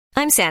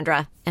I'm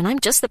Sandra, and I'm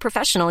just the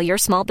professional your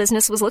small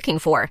business was looking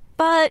for.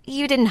 But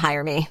you didn't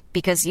hire me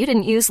because you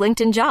didn't use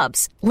LinkedIn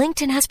Jobs.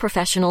 LinkedIn has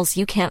professionals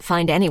you can't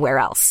find anywhere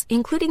else,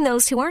 including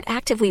those who aren't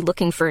actively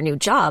looking for a new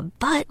job,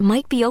 but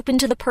might be open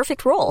to the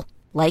perfect role,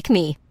 like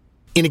me.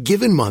 In a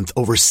given month,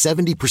 over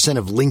 70%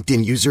 of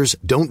LinkedIn users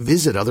don't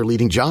visit other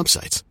leading job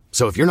sites.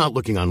 So if you're not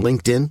looking on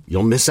LinkedIn,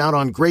 you'll miss out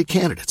on great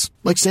candidates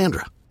like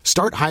Sandra.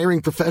 Start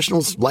hiring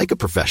professionals like a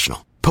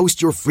professional.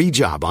 Post your free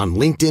job on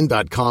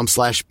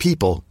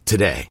linkedin.com/people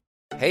today.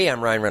 Hey,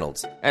 I'm Ryan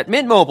Reynolds. At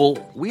Mint Mobile,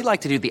 we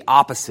like to do the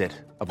opposite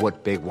of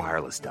what Big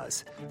Wireless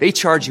does. They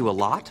charge you a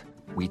lot,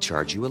 we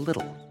charge you a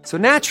little. So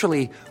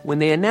naturally, when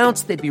they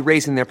announced they'd be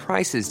raising their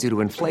prices due to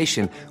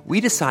inflation,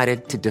 we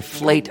decided to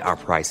deflate our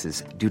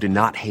prices due to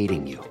not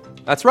hating you.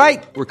 That's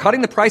right. We're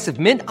cutting the price of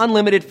Mint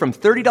Unlimited from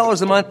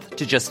 $30 a month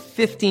to just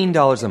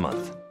 $15 a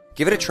month.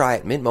 Give it a try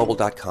at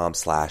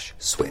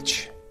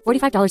mintmobile.com/switch.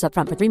 $45 up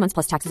front for 3 months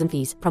plus taxes and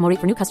fees. Promo rate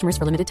for new customers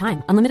for limited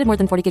time. Unlimited more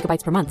than 40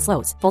 gigabytes per month.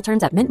 Slows full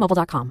terms at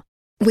mintmobile.com.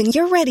 When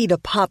you're ready to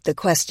pop the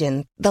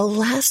question, the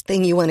last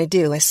thing you want to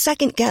do is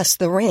second-guess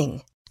the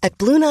ring. At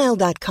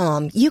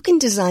BlueNile.com, you can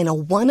design a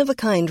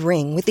one-of-a-kind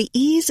ring with the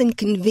ease and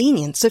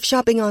convenience of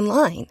shopping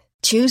online.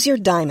 Choose your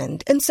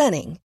diamond and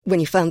setting. When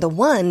you find the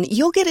one,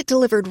 you'll get it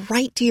delivered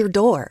right to your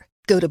door.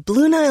 Go to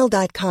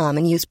BlueNile.com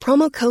and use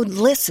promo code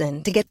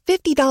LISTEN to get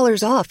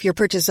 $50 off your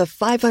purchase of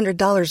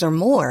 $500 or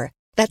more.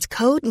 That's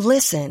code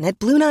LISTEN at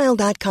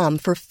BlueNile.com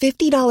for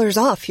 $50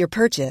 off your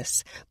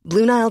purchase.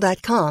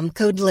 BlueNile.com,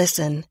 code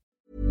LISTEN.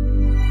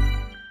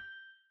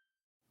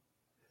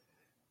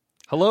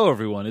 Hello,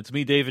 everyone. It's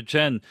me, David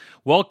Chen.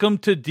 Welcome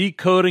to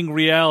Decoding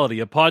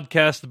Reality, a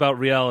podcast about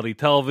reality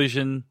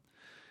television,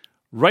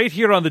 right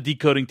here on the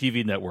Decoding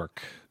TV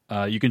network.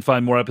 You can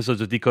find more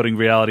episodes of Decoding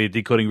Reality at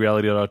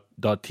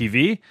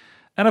decodingreality.tv.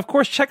 And, of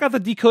course, check out the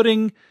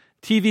Decoding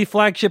TV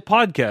flagship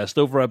podcast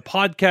over at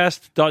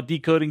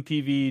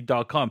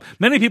podcast.decodingtv.com.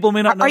 Many people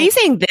may not know. Are you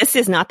saying this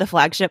is not the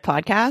flagship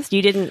podcast?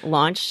 You didn't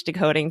launch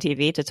Decoding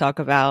TV to talk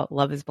about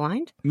Love is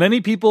Blind?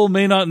 Many people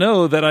may not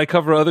know that I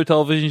cover other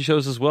television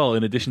shows as well,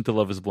 in addition to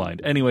Love is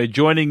Blind. Anyway,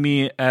 joining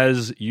me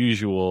as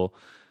usual,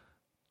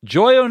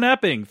 Joy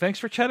O'Napping. Thanks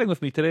for chatting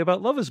with me today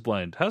about Love is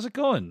Blind. How's it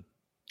going?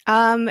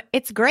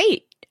 It's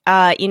great.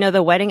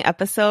 The wedding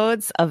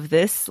episodes of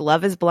this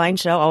Love is Blind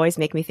show always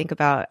make me think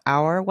about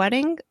our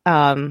wedding.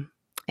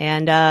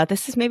 And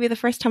this is maybe the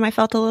first time I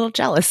felt a little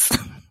jealous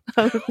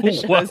of the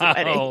show's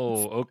wedding.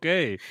 Wow,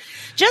 okay.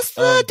 Just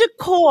the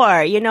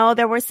decor,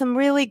 there were some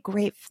really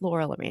great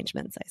floral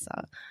arrangements I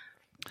saw.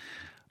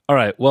 All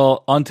right.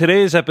 Well, on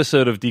today's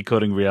episode of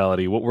Decoding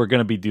Reality, what we're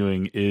going to be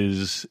doing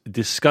is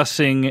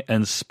discussing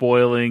and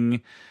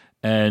spoiling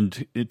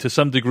and to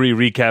some degree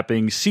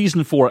recapping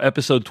Season 4,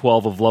 Episode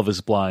 12 of Love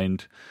is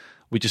Blind,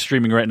 which is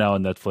streaming right now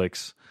on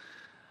Netflix.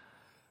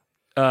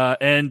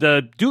 And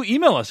do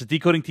email us at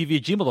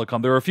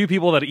decodingtv@gmail.com. There were a few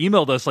people that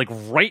emailed us like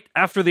right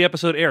after the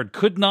episode aired.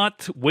 Could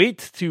not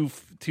wait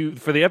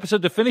for the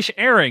episode to finish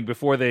airing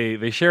before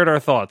they shared our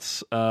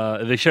thoughts.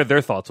 They shared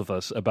their thoughts with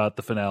us about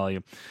the finale.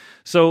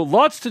 So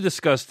lots to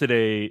discuss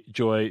today,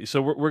 Joy.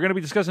 So we're going to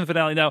be discussing the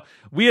finale. Now,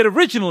 we had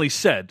originally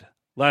said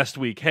last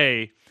week,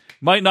 hey,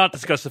 might not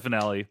discuss the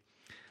finale.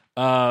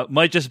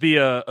 Might just be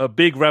a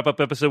big wrap-up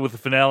episode with the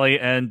finale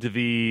and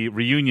the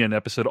reunion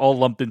episode all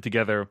lumped in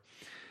together.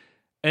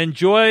 And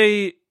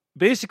Joy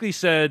basically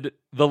said,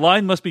 the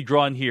line must be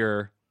drawn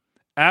here.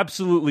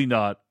 Absolutely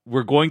not.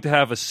 We're going to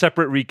have a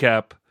separate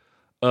recap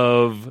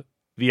of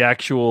the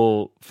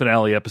actual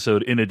finale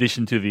episode in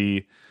addition to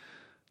the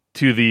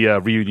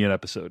reunion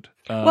episode.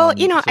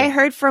 I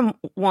heard from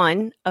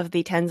one of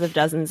the tens of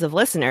dozens of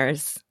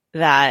listeners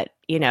that,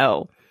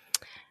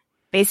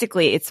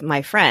 basically it's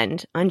my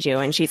friend,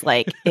 Anju, and she's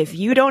like, if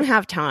you don't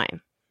have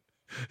time,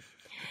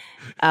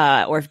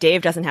 or if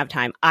Dave doesn't have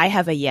time, I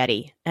have a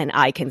Yeti and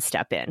I can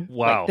step in.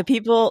 Wow. Like, the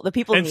people.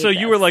 And so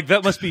you were like,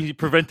 that must be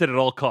prevented at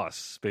all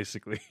costs,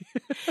 basically.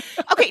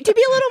 Okay, to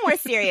be a little more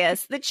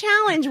serious, the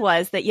challenge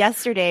was that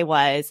yesterday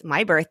was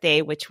my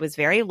birthday, which was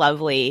very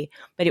lovely,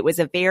 but it was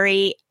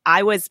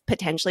I was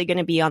potentially going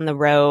to be on the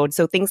road.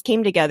 So things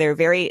came together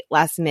very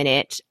last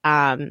minute.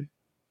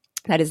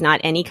 That is not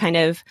any kind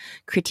of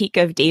critique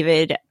of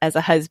David as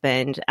a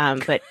husband,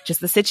 but just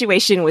the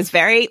situation was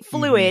very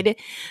fluid.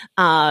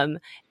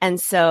 And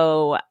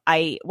so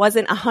I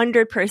wasn't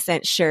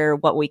 100% sure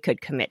what we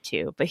could commit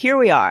to. But here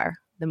we are,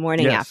 the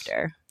morning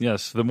after.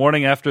 Yes, the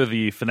morning after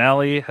the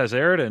finale has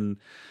aired, and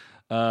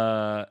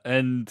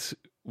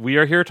we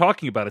are here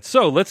talking about it.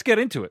 So let's get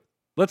into it.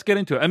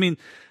 I mean,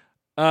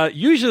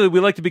 usually we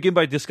like to begin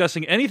by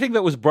discussing anything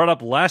that was brought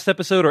up last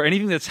episode or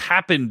anything that's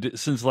happened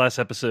since last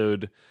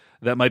episode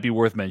that might be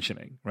worth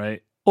mentioning,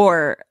 right?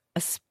 Or a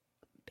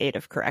spate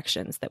of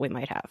corrections that we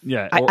might have.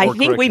 Yeah, I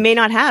think we may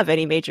not have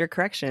any major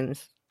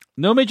corrections.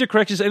 No major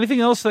corrections. Anything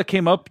else that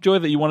came up, Joy,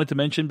 that you wanted to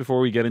mention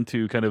before we get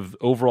into kind of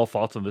overall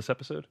thoughts on this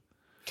episode?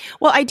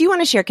 Well, I do want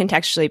to share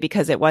contextually,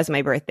 because it was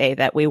my birthday,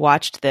 that we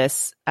watched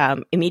this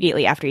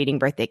immediately after eating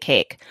birthday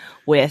cake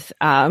with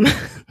our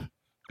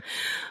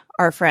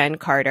our friend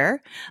Carter,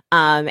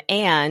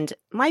 and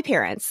my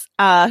parents,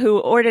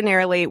 who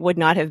ordinarily would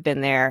not have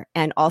been there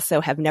and also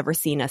have never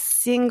seen a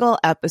single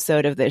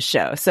episode of this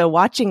show. So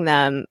watching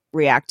them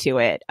react to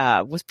it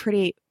was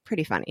pretty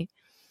funny.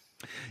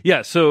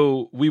 Yeah,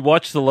 so we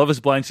watched the Love is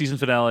Blind season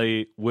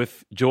finale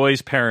with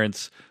Joy's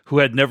parents, who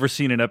had never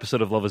seen an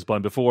episode of Love is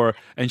Blind before,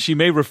 and she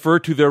may refer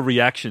to their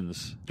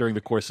reactions during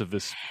the course of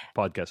this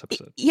podcast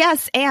episode.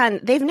 Yes, and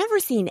they've never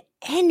seen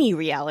any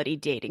reality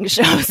dating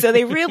show, so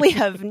they really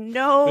have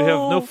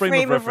no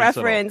frame of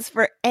reference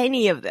for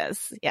any of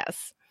this.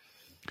 Yes.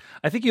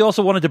 I think you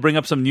also wanted to bring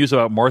up some news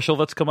about Marshall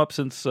that's come up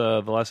since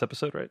the last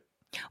episode, right?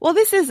 Well,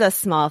 this is a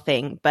small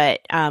thing,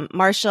 but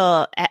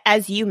Marshall,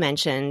 as you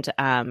mentioned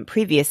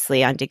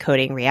previously on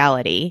Decoding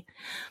Reality,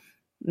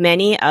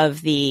 many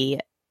of the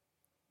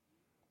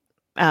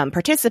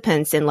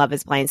participants in Love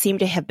is Blind seem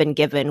to have been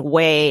given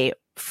way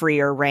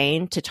freer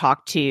reign to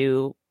talk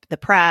to the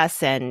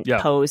press and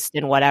post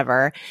and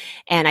whatever.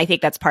 And I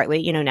think that's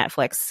partly,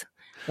 Netflix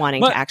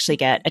wanting to actually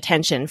get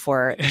attention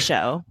for the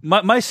show.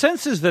 My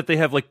sense is that they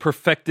have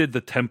perfected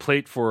the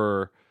template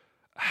for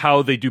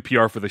how they do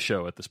PR for the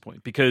show at this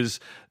point,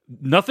 because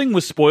nothing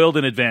was spoiled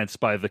in advance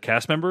by the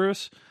cast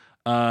members,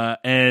 but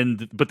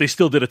they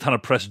still did a ton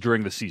of press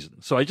during the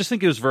season. So I just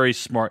think it was very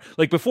smart.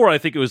 Before, I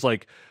think it was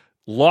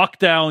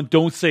lockdown,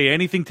 don't say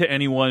anything to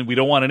anyone. We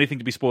don't want anything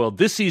to be spoiled.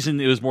 This season,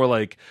 it was more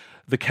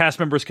the cast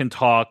members can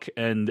talk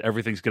and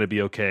everything's going to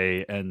be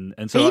okay. And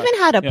so they even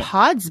had a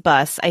pods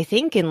bus, I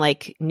think, in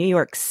New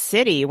York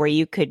City where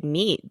you could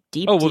meet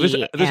Deep. Oh, well, there's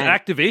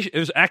activation. It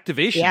was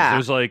activation. Yeah.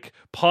 There's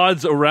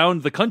pods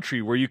around the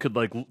country where you could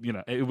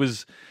it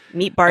was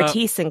meet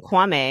Bartiz and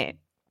Kwame.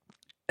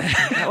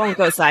 That won't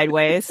go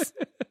sideways.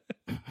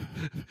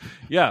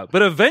 Yeah,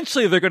 but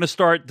eventually they're going to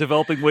start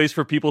developing ways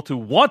for people to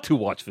want to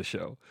watch the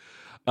show.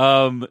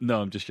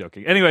 No, I'm just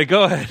joking. Anyway,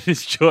 go ahead,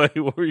 Ms. Joy.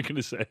 What were you going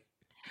to say?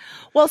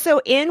 Well,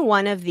 so in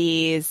one of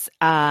these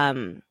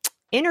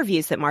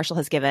interviews that Marshall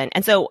has given,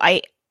 and so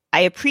I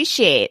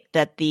appreciate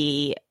that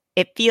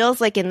it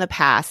feels like in the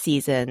past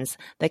seasons,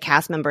 the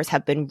cast members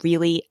have been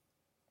really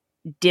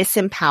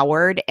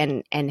disempowered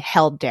and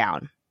held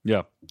down.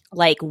 Yeah.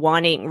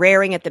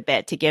 Raring at the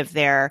bit to give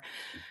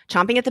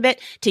chomping at the bit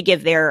to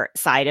give their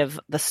side of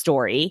the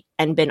story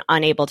and been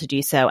unable to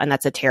do so. And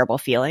that's a terrible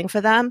feeling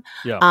for them.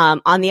 Yeah.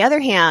 On the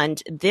other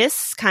hand,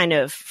 this kind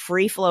of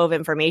free flow of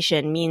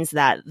information means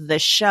that the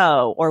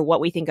show, or what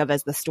we think of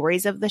as the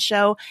stories of the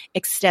show,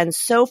 extends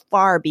so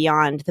far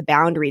beyond the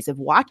boundaries of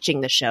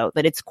watching the show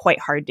that it's quite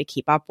hard to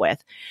keep up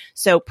with.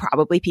 So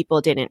probably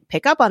people didn't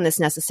pick up on this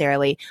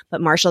necessarily,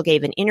 but Marshall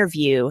gave an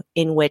interview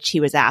in which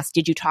he was asked,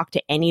 did you talk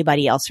to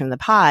anybody else from the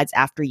pods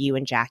after you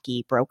and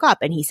Jackie broke up?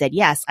 And he said,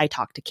 yes, I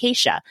talked to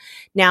Keisha.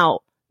 Now,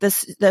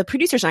 the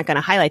producers aren't going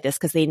to highlight this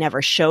because they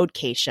never showed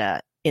Keisha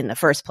in the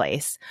first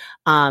place.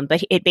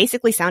 But it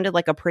basically sounded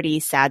like a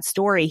pretty sad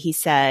story. He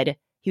said,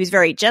 he was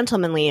very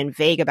gentlemanly and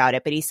vague about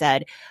it, but he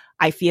said,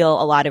 I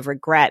feel a lot of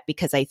regret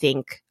because I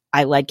think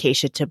I led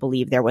Keisha to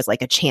believe there was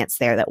a chance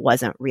there that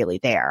wasn't really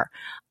there.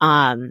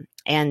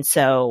 And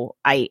so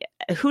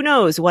who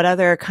knows what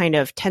other kind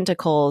of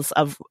tentacles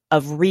of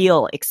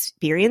real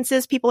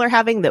experiences people are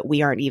having that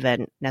we aren't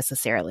even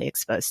necessarily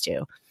exposed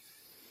to.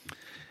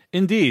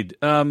 Indeed.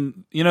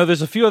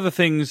 There's a few other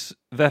things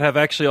that have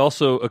actually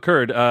also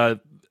occurred. I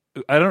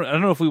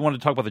don't know if we want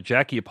to talk about the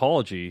Jackie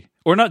apology,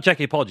 or not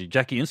Jackie apology,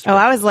 Jackie Instagram. Oh,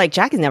 I was like,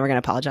 Jackie's never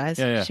going to apologize.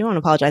 Yeah. She won't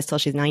apologize till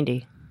she's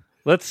 90.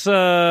 Let's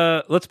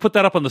put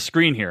that up on the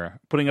screen here.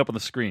 Putting up on the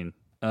screen.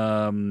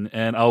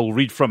 And I'll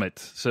read from it.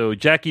 So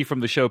Jackie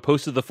from the show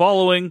posted the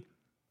following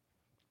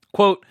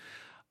quote,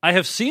 I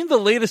have seen the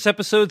latest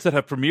episodes that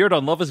have premiered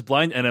on Love is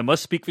Blind, and I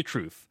must speak the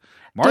truth.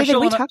 David,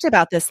 we talked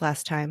about this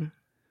last time.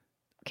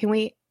 Can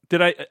we?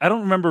 Did I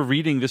don't remember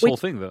reading this whole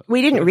thing, though.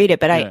 We didn't read it,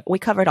 but we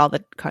covered all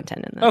the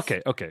content in this.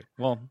 Okay.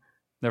 Well,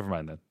 never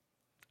mind then.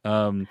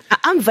 I'm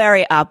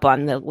very up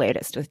on the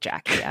latest with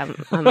Jackie.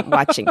 I'm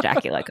watching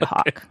Jackie like a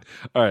hawk.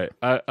 All right.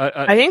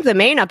 I think the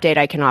main update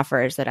I can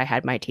offer is that I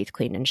had my teeth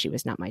cleaned and she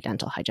was not my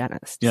dental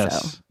hygienist.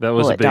 Yes, so that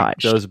was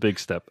a big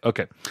step.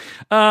 Okay.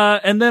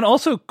 And then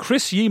also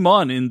Chris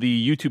Yimon in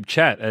the YouTube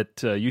chat at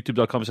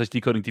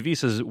youtube.com/decodingtv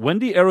says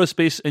Wendy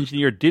Aerospace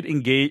Engineer did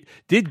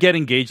get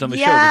engaged on the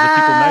show. There's a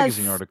People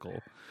Magazine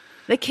article.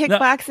 The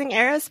kickboxing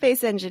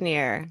aerospace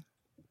engineer.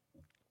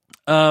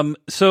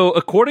 So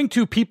according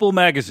to People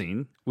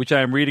Magazine, which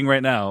I am reading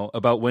right now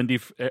about Wendy,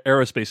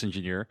 aerospace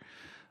engineer,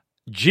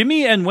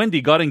 Jimmy and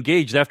Wendy got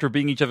engaged after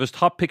being each other's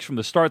top picks from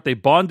the start. They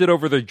bonded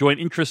over their joint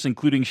interests,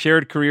 including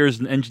shared careers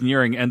in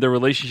engineering, and their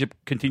relationship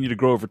continued to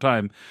grow over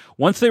time.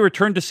 Once they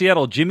returned to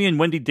Seattle, Jimmy and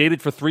Wendy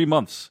dated for 3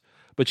 months,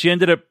 but she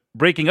ended up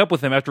breaking up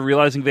with him after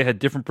realizing they had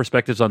different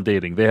perspectives on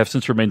dating. They have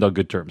since remained on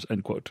good terms,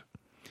 end quote.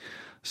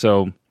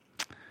 So...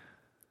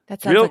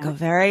 that sounds like a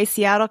very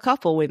Seattle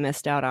couple we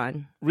missed out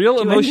on.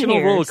 Real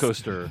emotional roller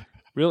coaster.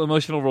 Real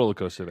emotional roller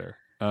coaster there.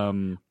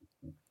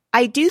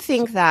 I do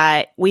think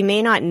that we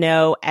may not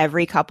know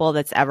every couple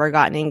that's ever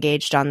gotten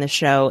engaged on the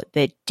show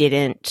that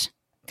didn't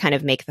kind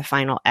of make the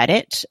final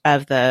edit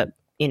of the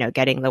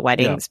getting the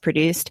weddings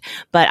produced.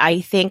 But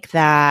I think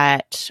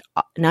that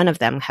none of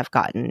them have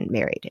gotten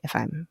married, if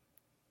I'm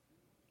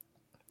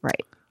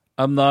right.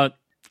 I'm not.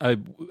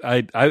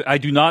 I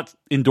do not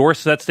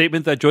endorse that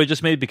statement that Joy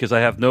just made because I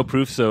have no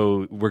proof.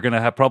 So we're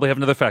gonna probably have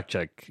another fact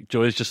check.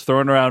 Joy is just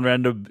throwing around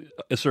random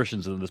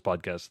assertions in this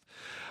podcast.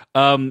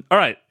 All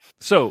right.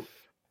 So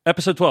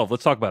episode 12.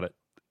 Let's talk about it.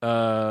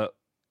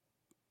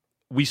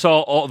 We saw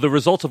all the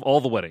results of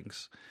all the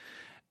weddings.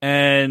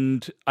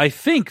 And I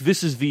think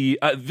this is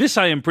this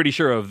I am pretty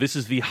sure of. This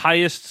is the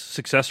highest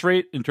success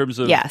rate in terms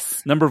of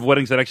number of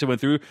weddings that actually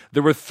went through.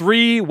 There were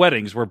 3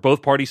 weddings where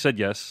both parties said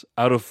yes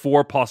out of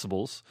 4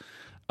 possibles.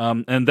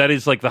 And that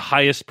is like the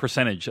highest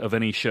percentage of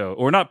any show.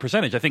 Or not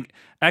percentage, I think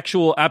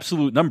actual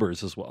absolute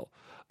numbers as well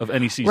of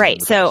any season.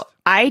 Right. So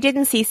I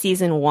didn't see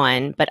season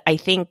 1, but I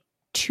think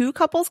 2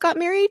 couples got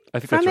married I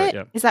think from that's it.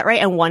 Right, yeah. Is that right?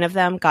 And one of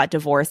them got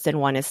divorced and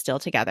one is still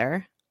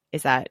together.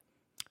 Is that...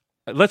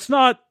 Let's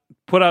not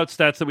put out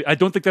stats that I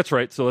don't think that's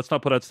right. So let's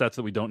not put out stats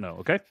that we don't know.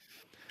 Okay.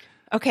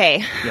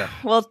 Okay. Yeah.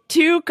 Well,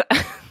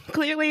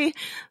 clearly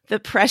the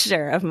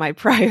pressure of my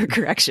prior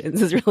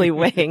corrections is really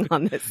weighing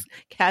on this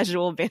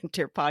casual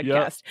banter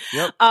podcast.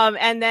 Yep.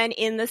 And then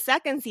in the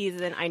second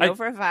season, I know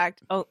for a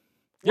fact. Oh,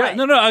 yeah.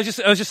 what? No. I was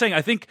just saying.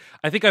 I think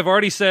I've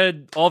already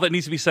said all that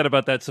needs to be said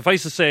about that.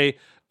 Suffice to say,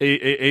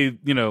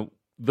 the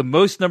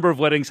most number of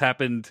weddings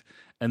happened.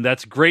 And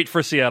that's great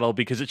for Seattle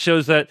because it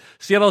shows that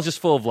Seattle is just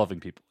full of loving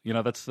people.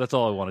 That's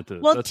all I wanted to.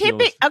 Well,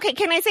 okay.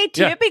 Can I say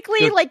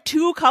typically, like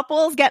 2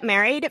 couples get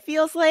married? It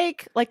feels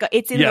like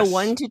it's in the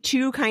 1 to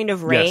 2 kind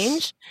of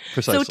range. Yes,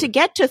 precisely. So to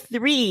get to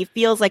 3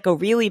 feels like a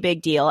really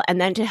big deal, and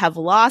then to have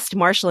lost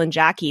Marshall and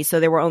Jackie, so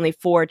there were only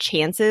 4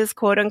 chances,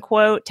 quote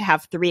unquote, to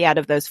have 3 out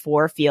of those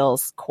 4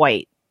 feels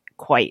quite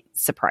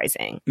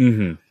surprising.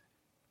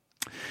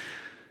 Mm-hmm.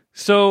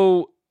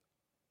 So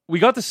we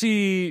got to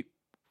see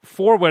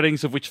 4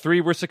 weddings, of which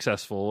 3 were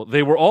successful.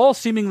 They were all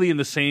seemingly in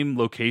the same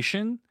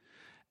location.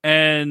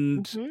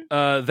 And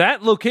that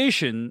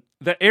location,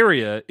 that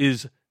area,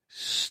 is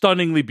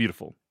stunningly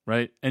beautiful,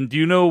 right? And do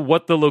you know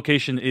what the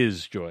location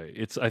is, Joy?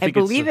 I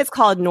believe it's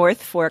called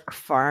North Fork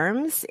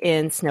Farms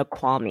in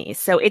Snoqualmie.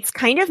 So it's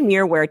kind of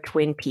near where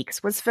Twin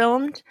Peaks was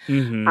filmed.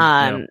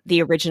 Mm-hmm,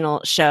 the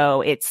original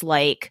show. It's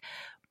like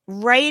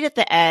right at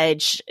the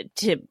edge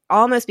to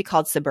almost be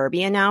called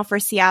suburbia now for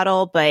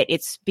Seattle, but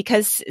it's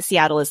because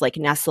Seattle is like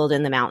nestled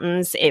in the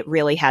mountains. It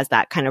really has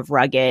that kind of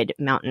rugged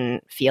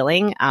mountain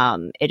feeling.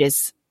 It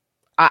is,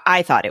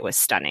 I thought it was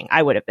stunning.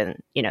 I would have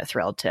been,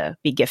 thrilled to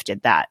be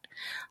gifted that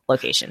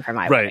location for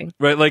my wedding.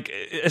 Right. Like,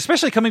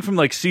 especially coming from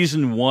like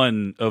season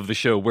 1 of the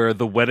show where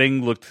the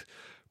wedding looked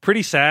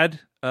pretty sad.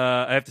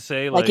 I have to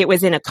say, like it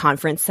was in a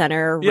conference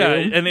center room. Yeah,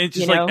 and it's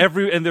just like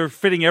and they're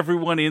fitting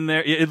everyone in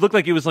there. It looked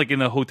like it was like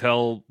in a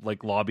hotel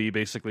like lobby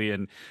basically,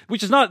 and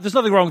which is not. There's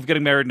nothing wrong with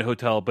getting married in a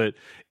hotel, but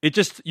it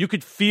just you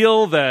could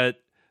feel that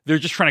they're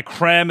just trying to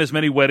cram as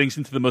many weddings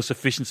into the most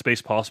efficient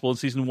space possible in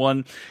season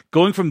 1.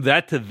 Going from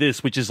that to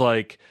this, which is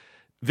like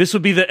this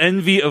would be the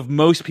envy of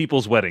most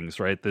people's weddings,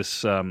 right?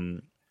 This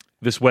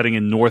wedding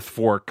in North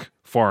Fork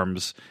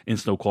Farms in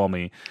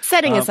Snoqualmie.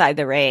 Setting aside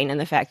the rain and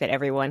the fact that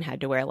everyone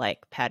had to wear like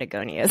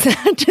Patagonias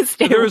to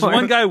stay There was warm.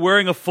 one guy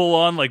wearing a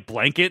full-on like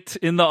blanket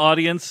in the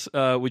audience,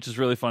 which is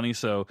really funny.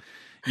 So,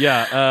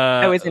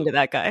 yeah. I was into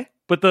that guy.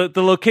 But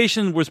the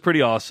location was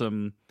pretty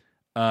awesome.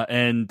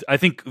 And I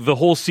think the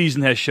whole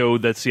season has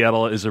showed that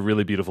Seattle is a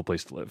really beautiful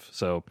place to live.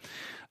 So,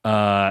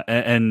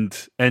 and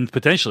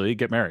potentially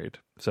get married.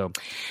 So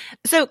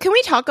can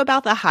we talk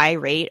about the high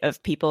rate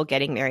of people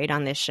getting married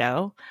on this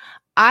show?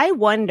 I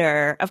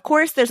wonder, of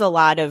course, there's a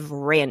lot of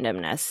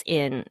randomness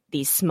in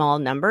these small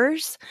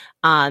numbers.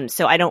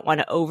 So I don't want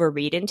to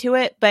overread into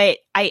it, but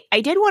I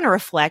did want to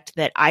reflect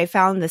that I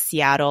found the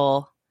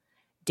Seattle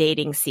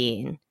dating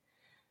scene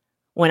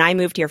when I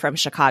moved here from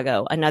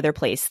Chicago, another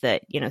place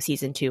that,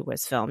 season 2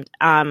 was filmed.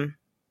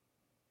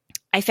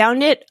 I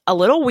found it a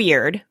little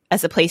weird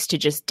as a place to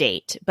just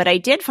date, but I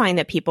did find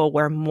that people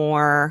were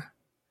more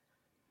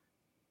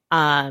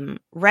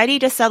ready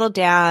to settle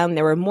down.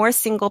 There were more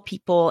single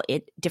people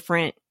at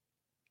different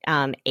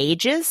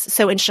ages.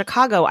 So in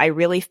Chicago, I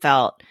really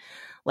felt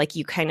like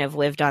you kind of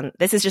lived on,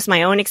 this is just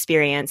my own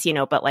experience,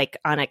 but like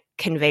on a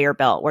conveyor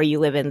belt where you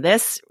live in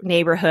this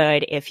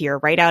neighborhood if you're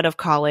right out of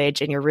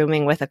college and you're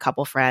rooming with a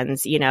couple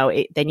friends,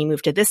 then you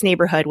move to this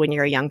neighborhood when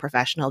you're a young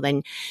professional,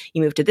 then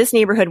you move to this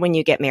neighborhood when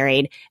you get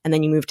married, and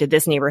then you move to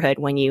this neighborhood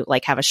when you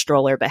like have a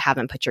stroller but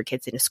haven't put your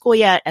kids into school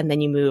yet, and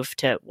then you move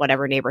to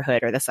whatever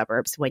neighborhood or the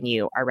suburbs when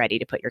you are ready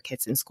to put your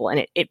kids in school.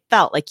 And it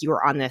felt like you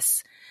were on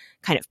this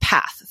kind of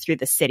path through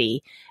the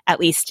city, at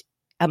least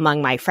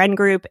among my friend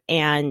group.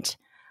 And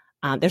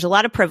there's a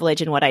lot of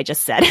privilege in what I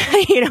just said.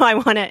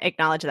 I want to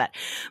acknowledge that.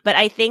 But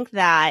I think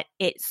that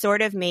it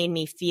sort of made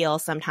me feel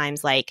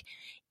sometimes like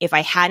if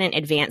I hadn't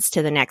advanced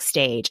to the next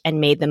stage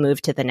and made the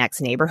move to the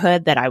next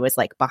neighborhood, that I was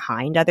like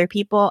behind other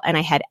people. And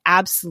I had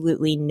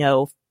absolutely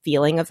no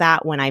feeling of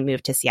that when I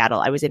moved to Seattle.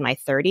 I was in my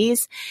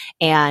 30s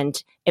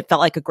and it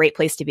felt like a great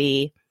place to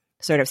be,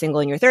 sort of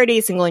single in your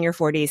 30s, single in your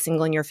 40s,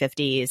 single in your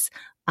 50s.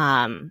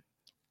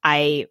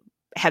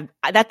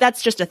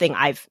 that's just a thing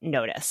I've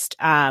noticed.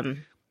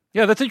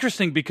 Yeah, that's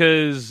interesting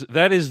because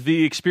that is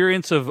the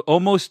experience of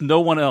almost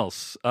no one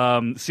else.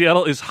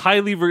 Seattle is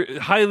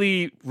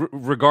frequently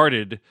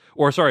regarded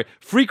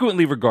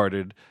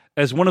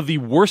as one of the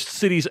worst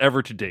cities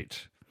ever to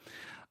date.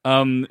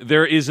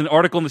 There is an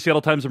article in the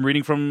Seattle Times I'm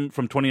reading from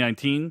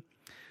 2019.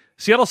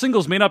 Seattle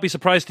singles may not be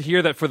surprised to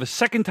hear that for the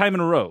second time in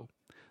a row,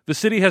 the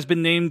city has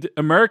been named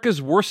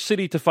America's worst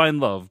city to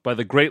find love by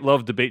the Great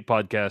Love Debate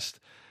podcast,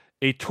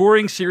 a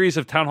touring series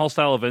of town hall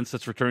style events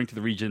that's returning to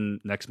the region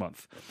next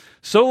month.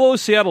 Solo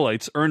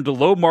Seattleites earned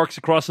low marks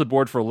across the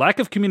board for lack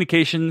of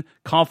communication,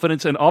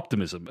 confidence, and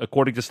optimism,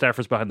 according to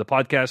staffers behind the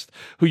podcast,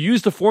 who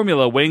used a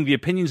formula weighing the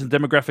opinions and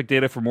demographic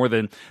data for more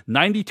than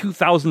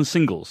 92,000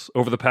 singles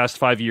over the past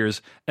 5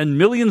 years and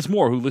millions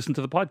more who listen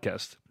to the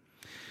podcast.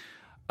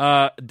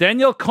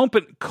 Danielle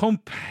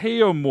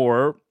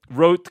Compeomore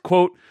wrote,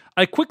 quote,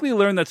 "I quickly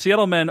learned that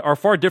Seattle men are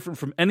far different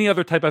from any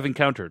other type I've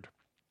encountered.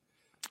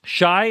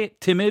 Shy,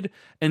 timid,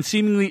 and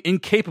seemingly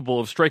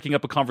incapable of striking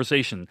up a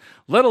conversation,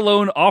 let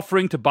alone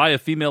offering to buy a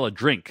female a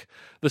drink.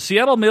 The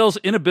Seattle male's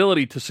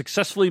inability to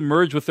successfully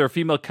merge with their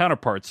female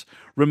counterparts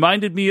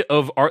reminded me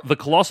of the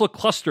colossal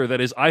cluster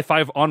that is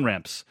I-5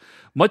 on-ramps.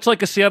 Much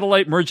like a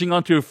Seattleite merging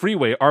onto a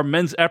freeway, our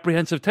men's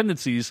apprehensive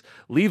tendencies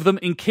leave them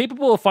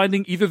incapable of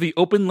finding either the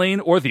open lane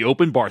or the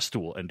open bar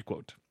stool," end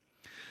quote.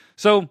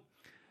 So,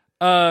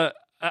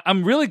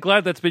 I'm really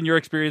glad that's been your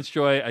experience,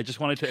 Joy. I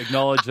just wanted to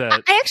acknowledge that.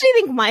 I actually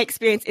think my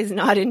experience is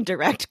not in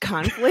direct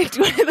conflict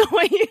with the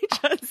way you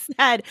just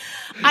said.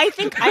 I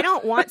think I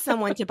don't want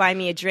someone to buy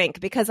me a drink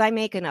because I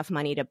make enough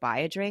money to buy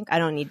a drink. I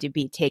don't need to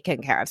be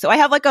taken care of. So I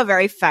have like a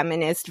very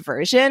feminist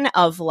version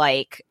of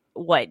like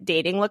what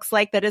dating looks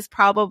like that is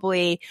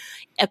probably,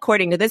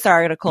 according to this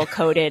article,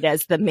 coded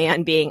as the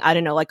man being, I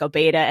don't know, like a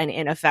beta and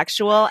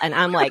ineffectual. And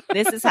I'm like,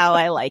 this is how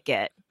I like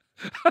it.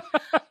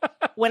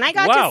 When I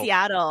got to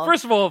Seattle,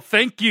 first of all,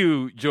 thank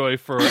you, Joy,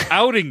 for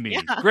outing me.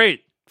 Yeah.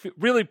 Great.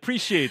 Really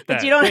appreciate that.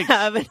 But you don't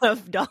have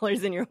enough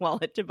dollars in your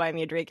wallet to buy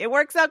me a drink. It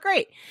works out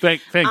great.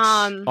 Thanks.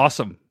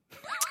 Awesome.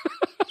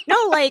 No,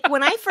 like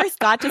when I first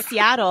got to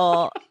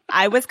Seattle,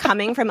 I was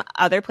coming from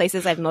other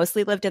places. I've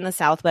mostly lived in the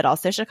South, but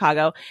also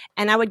Chicago.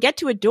 And I would get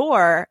to a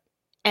door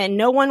and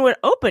no one would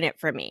open it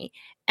for me.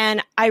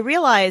 And I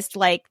realized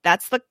like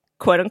that's the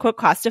quote unquote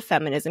cost of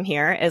feminism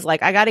here is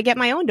like, I got to get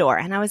my own door.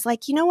 And I was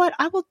like, you know what?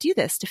 I will do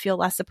this to feel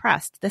less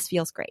oppressed. This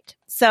feels great.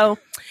 So,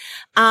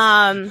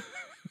 I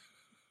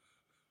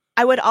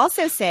would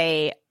also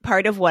say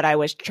part of what I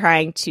was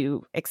trying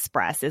to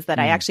express is that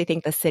I actually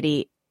think the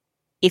city,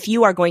 if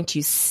you are going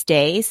to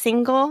stay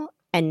single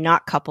and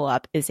not couple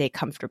up, is a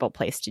comfortable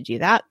place to do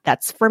that.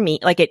 That's for me.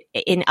 Like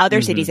in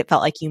other cities, it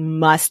felt like you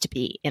must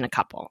be in a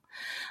couple.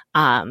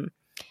 And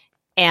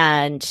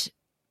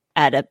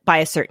by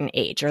a certain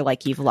age, or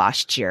like you've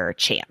lost your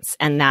chance.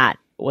 And that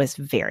was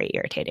very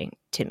irritating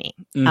to me.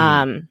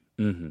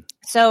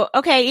 So,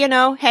 okay,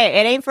 hey,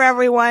 it ain't for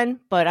everyone,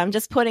 but I'm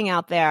just putting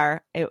out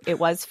there, it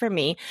was for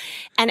me.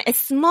 And a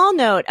small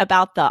note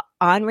about the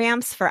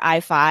on-ramps for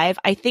I-5,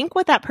 I think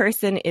what that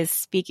person is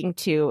speaking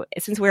to,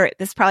 since this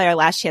is probably our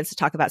last chance to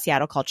talk about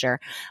Seattle culture,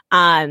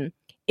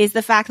 is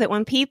the fact that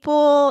when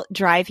people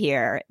drive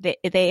here,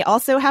 they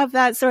also have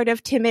that sort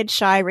of timid,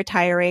 shy,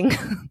 retiring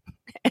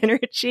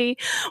energy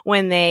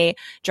when they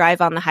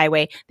drive on the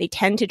highway. They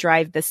tend to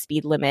drive the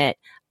speed limit.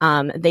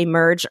 They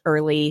merge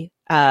early.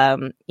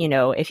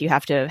 If you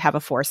have to have a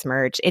force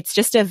merge, it's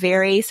just a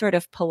very sort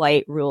of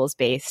polite,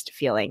 rules-based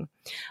feeling.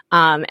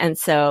 And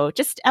so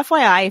just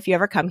FYI, if you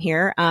ever come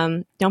here,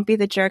 don't be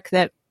the jerk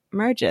that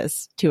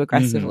merges too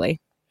aggressively.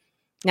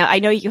 Now, I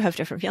know you have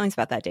different feelings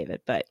about that,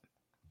 David, but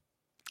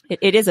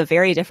it is a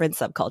very different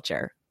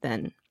subculture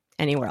than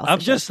anywhere else. I'm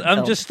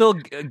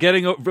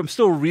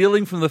still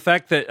reeling from the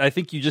fact that I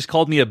think you just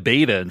called me a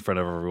beta in front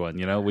of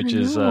everyone, which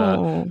is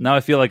now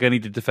I feel like I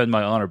need to defend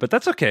my honor, but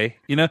that's okay.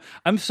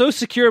 I'm so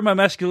secure in my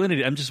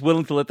masculinity. I'm just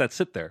willing to let that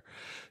sit there.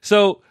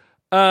 So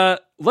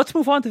let's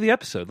move on to the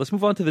episode. Let's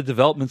move on to the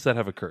developments that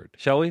have occurred,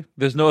 shall we?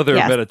 There's no other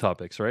meta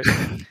topics, right?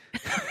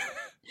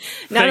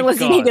 Not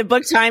unless you need to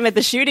book time at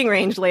the shooting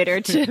range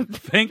later to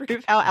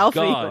prove how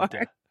alpha you are.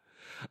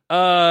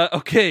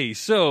 Okay,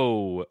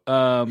 so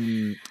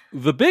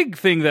the big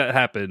thing that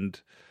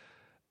happened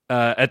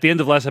at the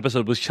end of last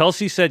episode was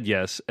Chelsea said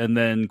yes, and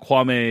then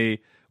Kwame,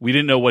 we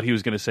didn't know what he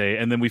was going to say,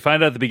 and then we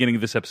find out at the beginning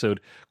of this episode,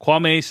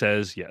 Kwame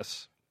says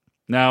yes.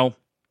 Now,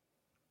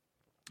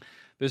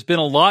 there's been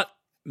a lot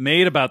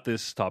made about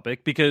this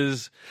topic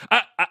because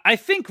I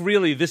think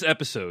really this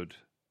episode,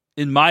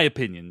 in my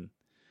opinion,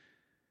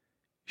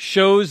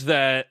 shows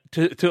that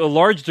to a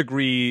large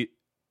degree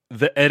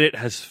the edit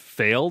has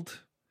failed.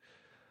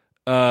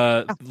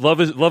 Love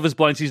is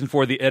Blind season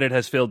 4, the edit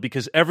has failed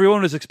because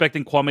everyone was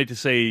expecting Kwame to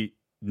say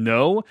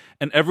no,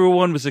 and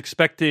everyone was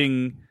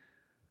expecting,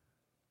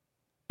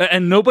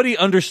 and nobody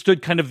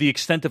understood kind of the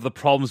extent of the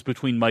problems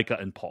between Micah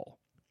and Paul.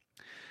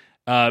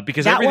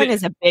 Because that one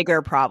is a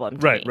bigger problem.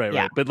 Right.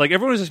 But like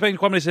everyone was expecting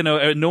Kwame to say no,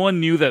 and no one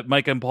knew that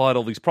Micah and Paul had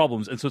all these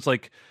problems, and so it's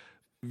like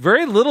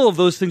very little of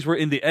those things were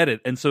in the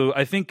edit, and so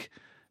I think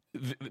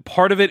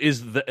part of it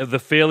is the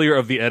failure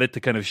of the edit to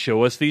kind of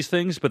show us these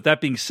things. But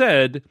that being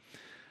said,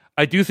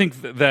 I do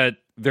think that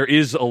there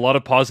is a lot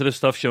of positive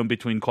stuff shown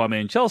between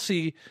Kwame and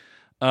Chelsea.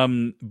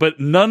 But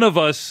none of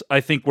us,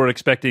 I think, were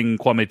expecting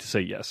Kwame to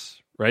say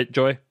yes. Right,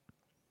 Joy?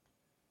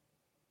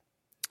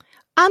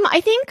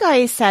 I think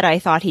I said I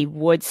thought he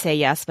would say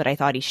yes, but I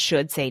thought he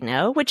should say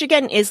no, which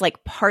again is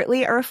like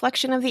partly a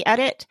reflection of the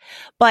edit.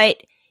 But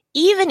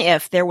even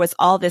if there was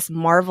all this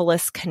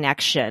marvelous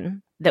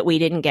connection that we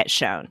didn't get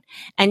shown,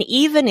 and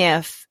even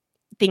if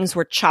things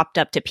were chopped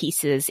up to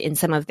pieces in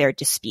some of their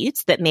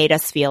disputes that made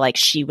us feel like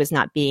she was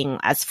not being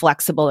as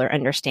flexible or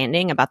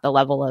understanding about the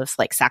level of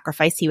like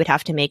sacrifice he would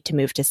have to make to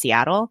move to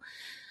Seattle,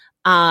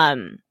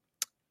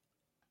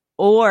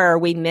 or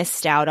we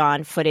missed out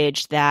on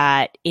footage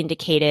that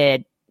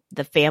indicated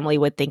the family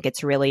would think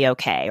it's really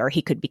okay, or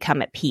he could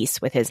become at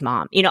peace with his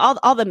mom. You know,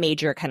 all the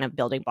major kind of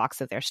building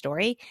blocks of their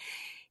story.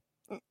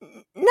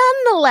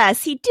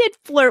 Nonetheless, he did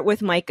flirt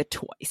with Micah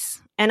twice.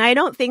 And I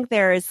don't think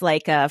there is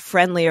like a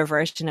friendlier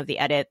version of the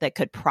edit that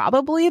could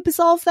probably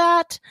absolve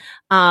that.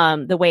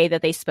 The way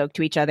that they spoke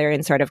to each other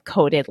in sort of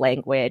coded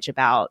language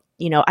about,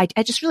 you know, I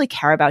just really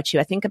care about you.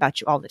 I think about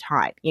you all the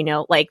time, you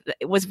know, like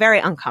it was very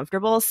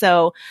uncomfortable.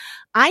 So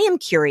I am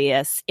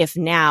curious if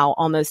now,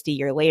 almost a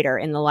year later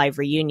in the live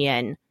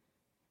reunion,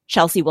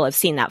 Chelsea will have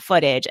seen that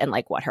footage and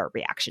like what her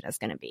reaction is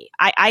going to be.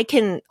 I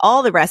can,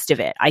 all the rest of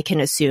it, I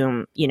can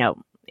assume, you know,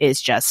 is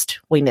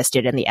just we missed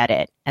it in the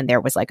edit and there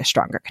was like a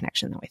stronger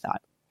connection than we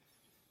thought.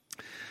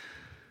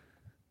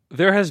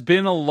 There has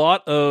been a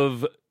lot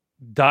of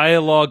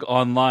dialogue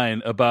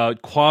online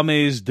about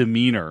Kwame's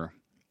demeanor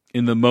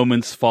in the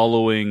moments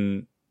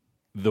following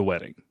the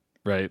wedding,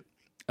 right?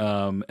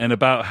 And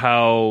about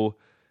how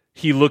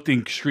he looked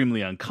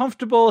extremely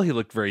uncomfortable. He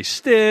looked very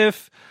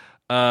stiff.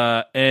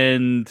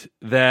 And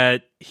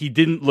that he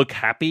didn't look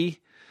happy.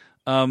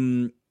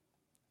 And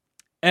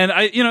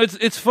I, you know,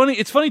 it's funny.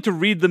 It's funny to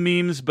read the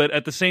memes, but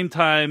at the same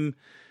time,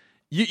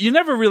 you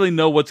never really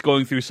know what's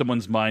going through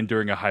someone's mind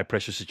during a high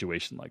pressure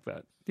situation like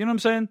that. You know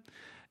what I'm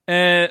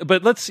saying?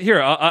 But let's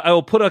here. I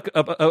will put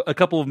a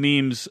couple of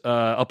memes.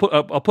 I'll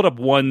put up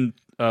one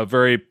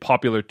very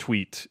popular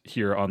tweet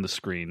here on the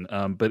screen.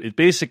 But it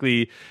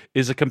basically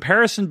is a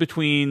comparison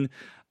between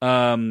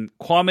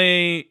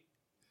Kwame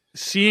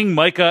seeing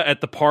Micah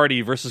at the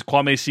party versus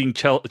Kwame seeing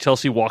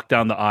Chelsea walk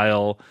down the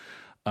aisle.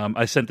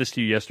 I sent this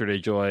to you yesterday,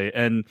 Joy,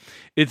 and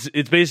it's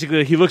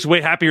basically he looks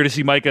way happier to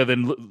see Micah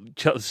than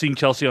seeing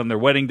Chelsea on their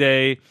wedding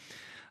day.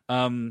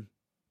 I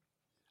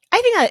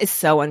think that is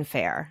so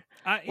unfair.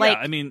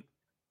 I mean,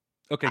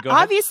 okay, go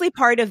obviously ahead.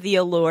 Part of the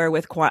allure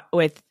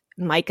with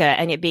Micah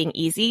and it being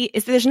easy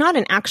is there's not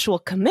an actual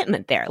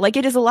commitment there. Like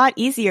it is a lot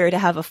easier to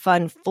have a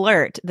fun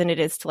flirt than it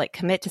is to like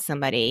commit to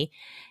somebody.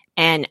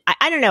 And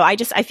I don't know. I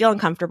feel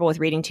uncomfortable with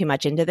reading too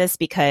much into this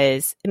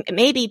because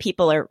maybe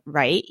people are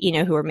right, you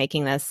know, who are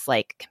making this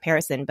like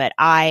comparison. But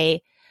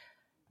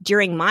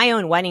during my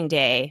own wedding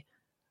day,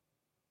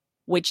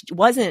 which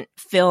wasn't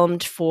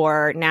filmed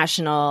for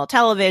national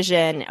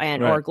television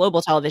or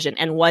global television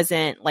and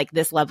wasn't like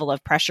this level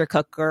of pressure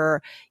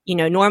cooker, you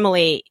know,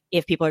 normally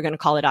if people are going to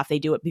call it off, they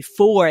do it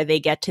before they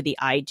get to the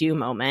I do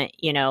moment,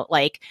 you know,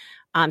 like,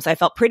 so I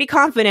felt pretty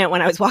confident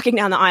when I was walking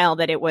down the aisle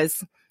that it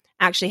was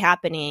actually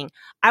happening.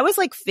 I was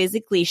like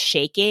physically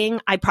shaking.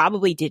 I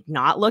probably did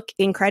not look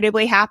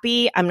incredibly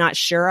happy. I'm not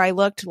sure I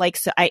looked like,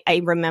 so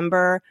I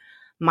remember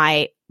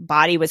my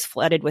body was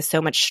flooded with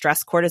so much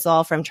stress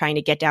cortisol from trying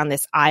to get down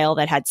this aisle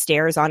that had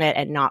stairs on it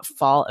and not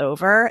fall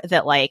over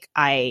that like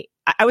I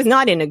was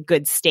not in a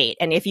good state.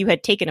 And if you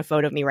had taken a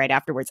photo of me right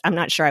afterwards, I'm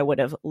not sure I would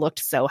have looked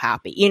so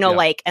happy, you know,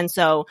 like, and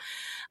so,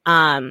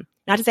 not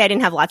to say I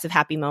didn't have lots of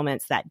happy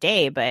moments that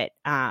day, but,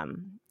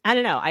 I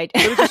don't know.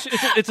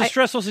 It's a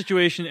stressful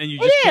situation, and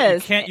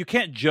you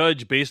can't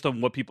judge based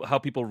on how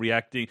people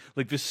reacting,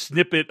 like this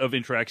snippet of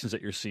interactions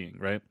that you're seeing,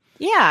 right?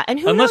 Yeah, and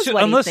who knows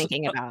what he's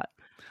thinking about?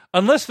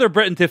 Unless they're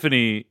Brett and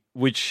Tiffany,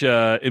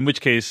 in which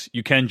case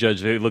you can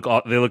judge. They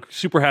look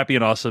super happy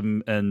and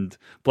awesome, and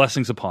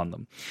blessings upon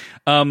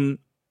them.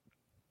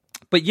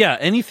 But yeah,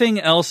 anything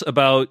else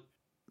about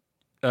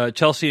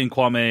Chelsea and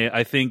Kwame?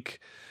 I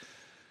think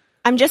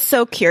I'm just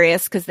so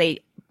curious because they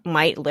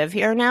might live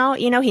here now.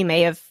 You know, he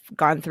may have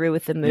gone through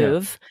with the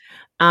move.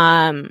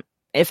 Yeah.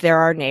 If there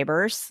are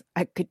neighbors,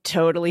 I could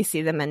totally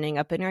see them ending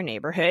up in our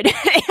neighborhood.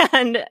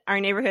 And our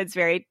neighborhood's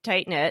very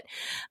tight knit.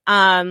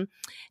 And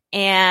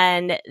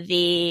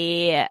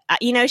you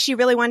know, she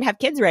really wanted to have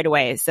kids right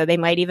away. So they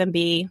might even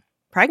be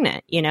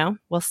pregnant, you know,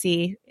 we'll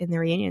see in the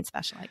reunion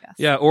special, I guess.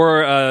 Yeah.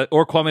 Or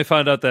Kwame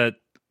found out that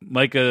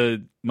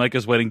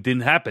Micah's wedding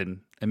didn't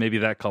happen and maybe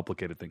that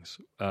complicated things.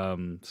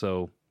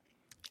 So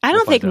I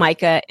don't think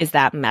Micah is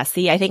that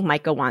messy. I think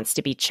Micah wants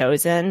to be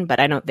chosen, but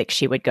I don't think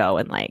she would go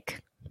and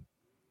like.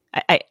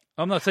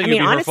 I'm not saying it'd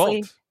be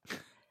honestly, her fault.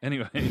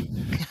 Anyway,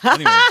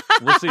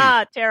 we'll see.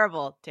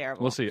 Terrible.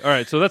 We'll see. All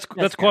right, so that's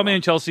Kwame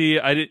and Chelsea.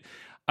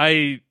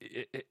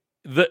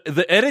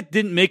 The edit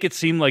didn't make it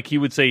seem like he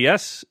would say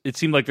yes. It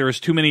seemed like there was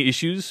too many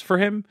issues for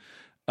him.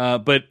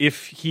 But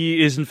if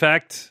he is in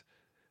fact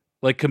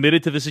like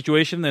committed to the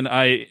situation, then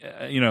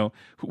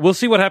we'll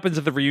see what happens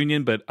at the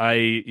reunion. But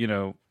I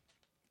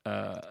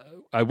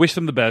wish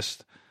them the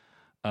best.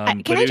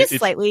 Can I just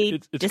slightly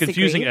it's disagree?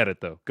 confusing edit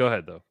though. Go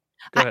ahead though.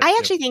 Go ahead. I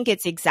actually think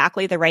it's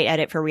exactly the right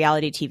edit for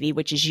reality TV,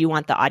 which is you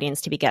want the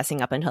audience to be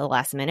guessing up until the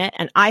last minute.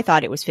 And I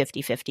thought it was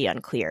 50-50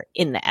 unclear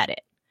in the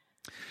edit.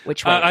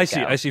 Which way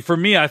I see. For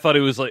me, I thought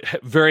it was like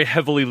very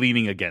heavily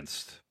leaning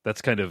against.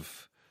 That's kind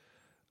of,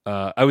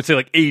 I would say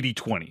like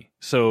 80-20.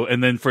 So,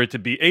 and then for it to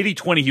be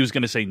 80-20, he was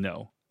going to say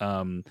no.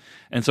 And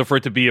so for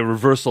it to be a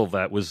reversal of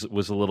that was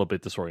a little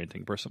bit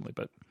disorienting personally.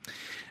 But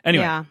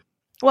anyway. Yeah.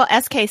 Well,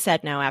 SK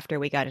said no after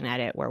we got an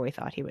edit where we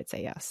thought he would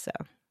say yes. So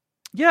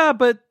yeah,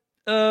 but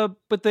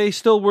they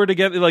still were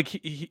together. Like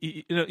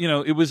it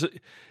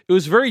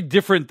was very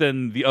different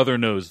than the other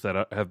no's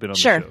that have been on the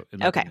show.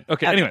 Okay.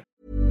 Anyway.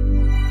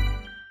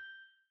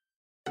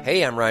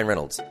 Hey, I'm Ryan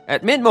Reynolds.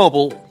 At Mint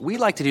Mobile, we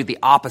like to do the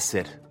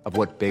opposite of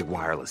what Big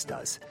Wireless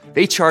does.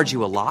 They charge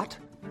you a lot.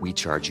 We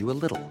charge you a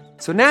little.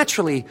 So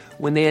naturally,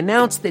 when they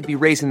announced they'd be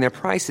raising their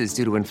prices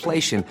due to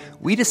inflation,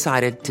 we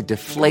decided to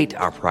deflate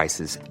our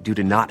prices due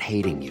to not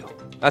hating you.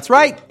 That's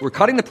right. We're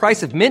cutting the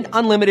price of Mint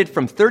Unlimited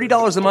from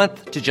 $30 a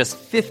month to just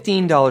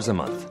 $15 a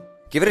month.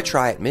 Give it a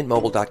try at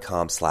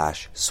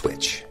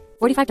mintmobile.com/switch.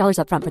 $45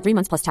 up front for 3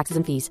 months plus taxes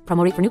and fees.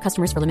 Promo rate for new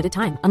customers for limited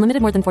time.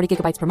 Unlimited more than 40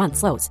 gigabytes per month.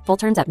 Slows full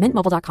terms at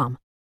mintmobile.com.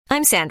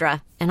 I'm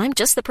Sandra, and I'm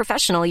just the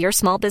professional your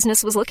small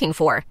business was looking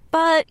for.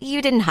 But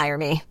you didn't hire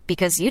me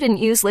because you didn't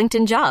use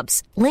LinkedIn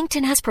Jobs.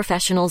 LinkedIn has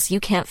professionals you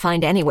can't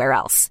find anywhere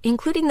else,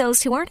 including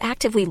those who aren't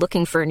actively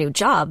looking for a new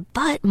job,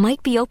 but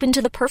might be open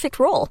to the perfect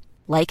role,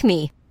 like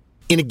me.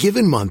 In a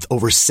given month,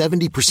 over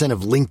 70%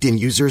 of LinkedIn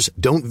users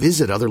don't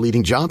visit other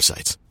leading job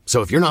sites. So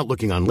if you're not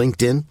looking on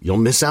LinkedIn, you'll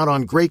miss out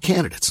on great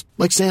candidates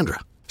like Sandra.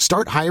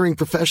 Start hiring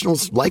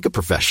professionals like a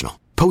professional.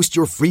 Post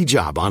your free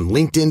job on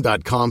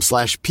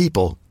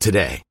linkedin.com/people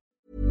today.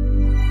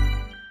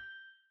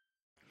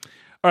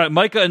 All right,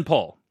 Micah and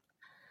Paul.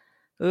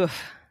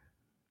 Oof.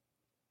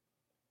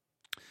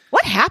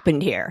 What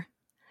happened here?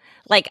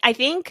 Like, I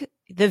think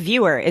the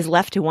viewer is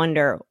left to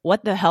wonder,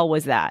 what the hell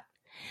was that?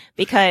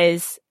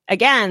 Because,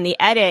 again, the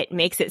edit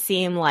makes it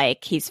seem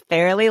like he's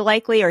fairly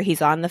likely or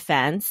he's on the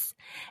fence.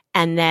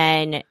 And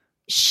then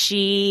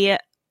she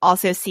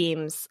also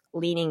seems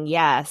leaning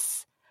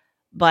yes.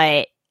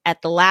 But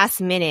at the last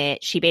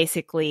minute, she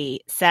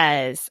basically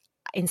says,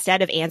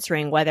 instead of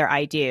answering whether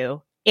I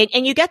do,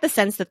 and you get the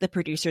sense that the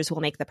producers will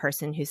make the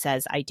person who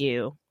says I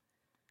do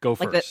go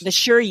first. Like the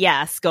sure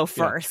yes go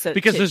first. Yeah. So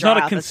because there's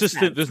not a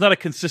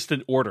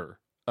consistent order.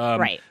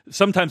 Right.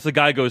 Sometimes the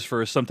guy goes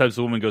first, sometimes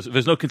the woman goes.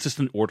 There's no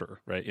consistent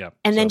order, right? Yeah.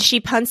 And then she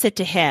punts it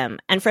to him.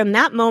 And from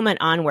that moment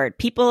onward,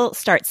 people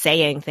start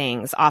saying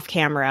things off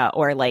camera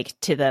or like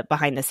to the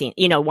behind the scene,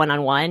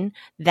 one-on-one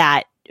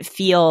that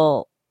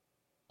feel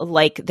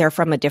like they're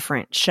from a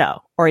different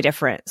show or a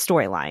different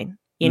storyline.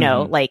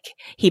 Like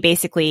he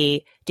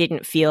basically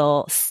didn't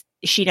feel,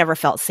 she never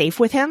felt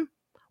safe with him.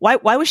 Why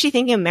was she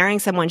thinking of marrying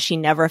someone she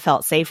never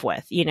felt safe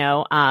with,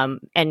 and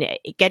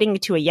getting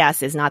to a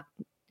yes is not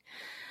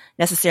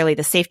necessarily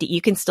the safety.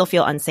 You can still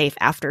feel unsafe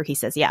after he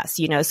says yes,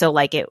 so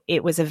like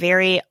it was a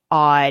very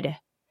odd,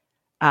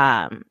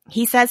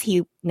 he says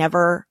he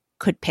never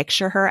could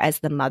picture her as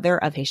the mother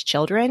of his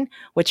children,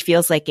 which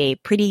feels like a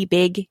pretty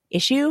big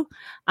issue.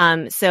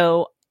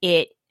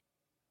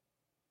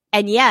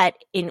 And yet,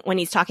 when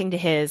he's talking to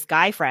his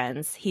guy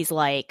friends, he's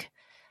like,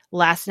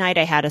 last night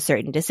I had a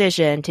certain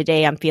decision.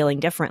 Today I'm feeling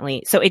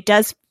differently. So it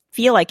does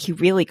feel like he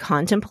really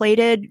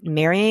contemplated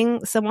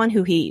marrying someone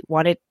who he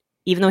wanted,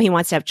 even though he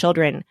wants to have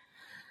children,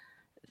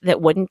 that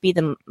wouldn't be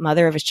the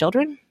mother of his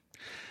children.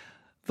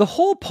 The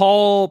whole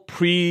Paul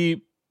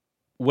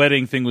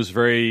pre-wedding thing was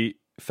very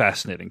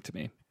fascinating to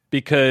me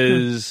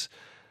because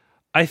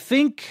I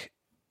think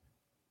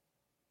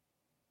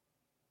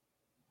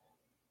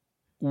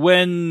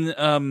when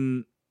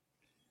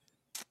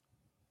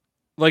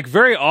like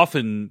very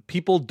often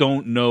people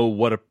don't know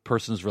what a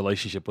person's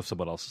relationship with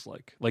someone else is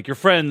like. Like your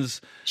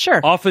friends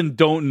often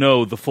don't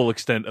know the full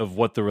extent of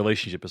what the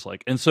relationship is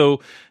like. And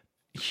so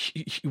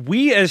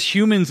we as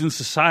humans in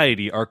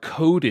society are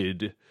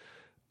coded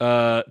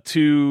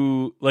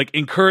to like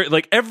encourage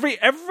like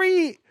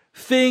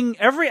everything,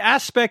 every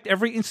aspect,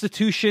 every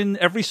institution,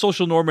 every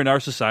social norm in our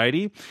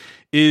society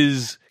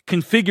is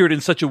configured in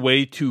such a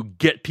way to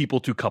get people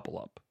to couple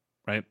up.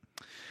 Right.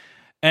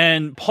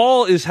 And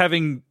Paul is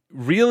having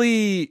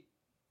really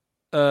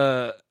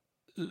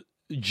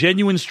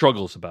genuine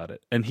struggles about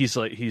it. And he's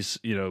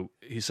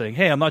saying,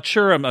 hey, I'm not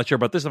sure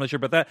about this. I'm not sure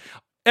about that.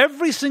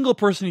 Every single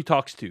person he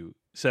talks to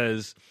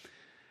says,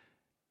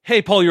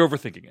 hey, Paul, you're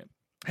overthinking it.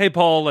 Hey,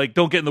 Paul, like,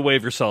 don't get in the way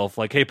of yourself.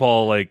 Like, hey,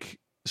 Paul, like,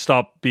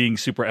 stop being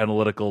super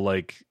analytical.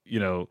 Like,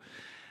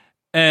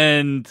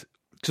 and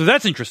so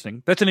that's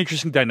interesting. That's an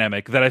interesting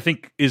dynamic that I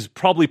think is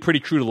probably pretty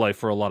true to life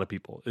for a lot of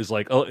people. Is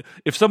like,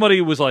 if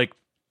somebody was like,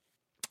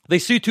 they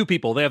see two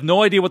people, they have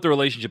no idea what the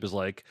relationship is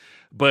like,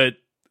 but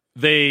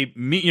they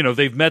meet,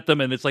 they've met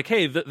them, and it's like,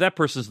 hey, that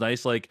person's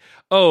nice. Like,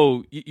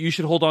 oh, you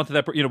should hold on to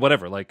that,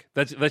 whatever. Like,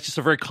 that's just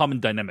a very common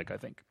dynamic, I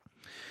think.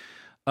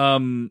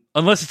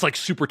 Unless it's like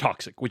super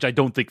toxic, which I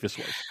don't think this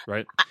was,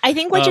 right? I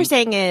think what you're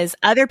saying is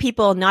other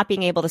people not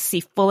being able to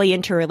see fully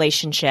into a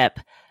relationship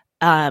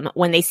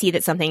when they see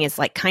that something is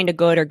like kind of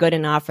good or good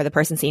enough or the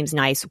person seems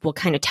nice will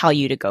kind of tell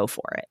you to go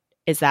for it.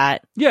 Is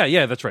that?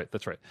 Yeah, that's right.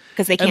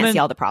 Because they can't see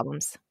all the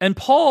problems. And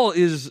Paul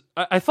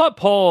I thought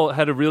Paul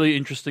had a really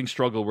interesting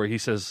struggle where he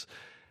says,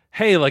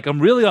 hey, like I'm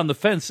really on the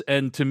fence.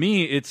 And to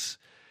me, it's,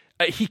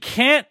 he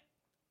can't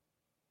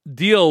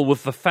deal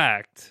with the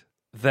fact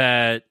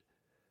that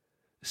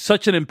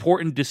such an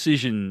important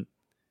decision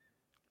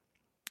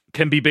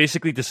can be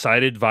basically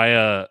decided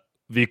via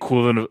the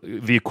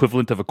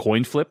equivalent of a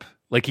coin flip.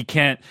 Like you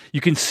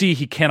can see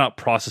he cannot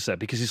process that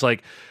because he's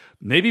like,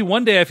 maybe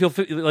one day I feel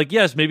like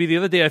yes, maybe the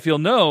other day I feel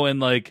no,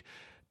 and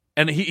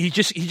he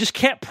just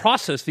can't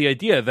process the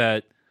idea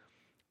that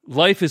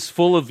life is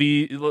full of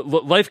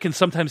life can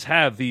sometimes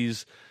have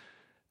these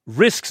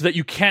risks that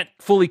you can't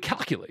fully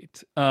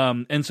calculate,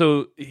 and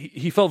so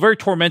he felt very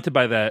tormented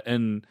by that,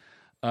 and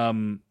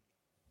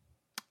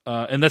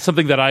that's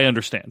something that I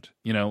understand.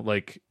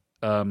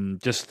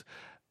 Just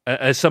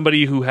as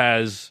somebody who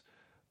has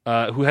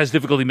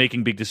difficulty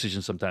making big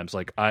decisions sometimes,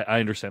 like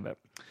I understand that.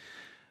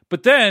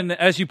 But then,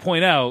 as you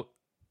point out,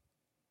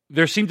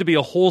 there seemed to be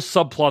a whole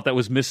subplot that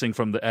was missing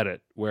from the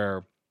edit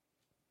where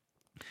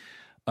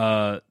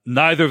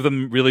neither of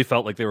them really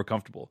felt like they were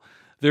comfortable.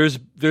 There's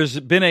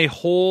been a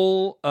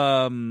whole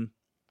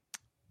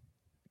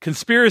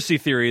conspiracy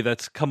theory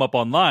that's come up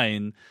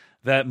online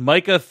that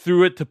Micah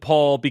threw it to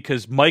Paul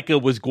because Micah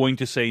was going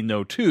to say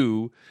no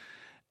too,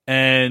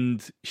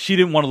 and she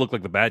didn't want to look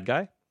like the bad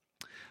guy.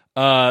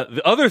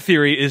 The other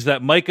theory is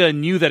that Micah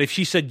knew that if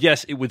she said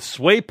yes, it would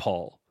sway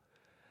Paul.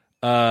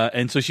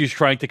 And so she was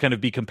trying to kind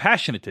of be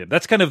compassionate to him.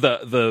 That's kind of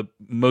the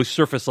most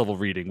surface level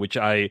reading, which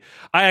I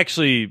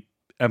actually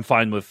am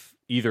fine with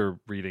either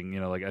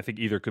reading. I think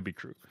either could be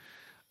true.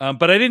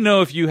 But I didn't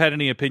know if you had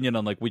any opinion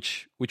on like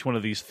which one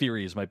of these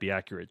theories might be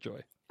accurate,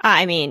 Joy.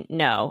 I mean,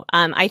 no.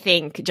 I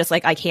think just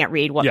like I can't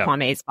read what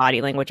Kwame's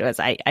body language was.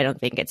 I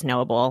don't think it's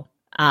knowable.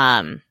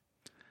 But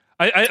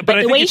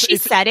the way she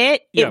said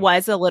it, it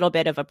was a little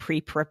bit of a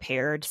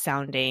pre-prepared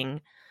sounding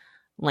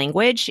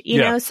language,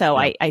 so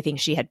I think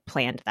she had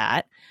planned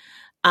that.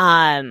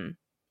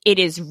 It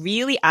is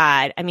really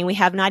odd. I mean, we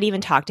have not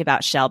even talked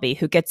about Shelby,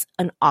 who gets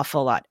an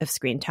awful lot of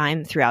screen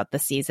time throughout the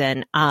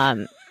season,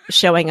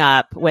 showing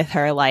up with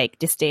her like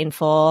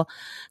disdainful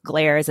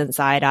glares and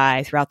side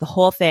eye throughout the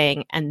whole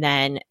thing. And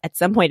then at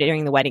some point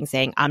during the wedding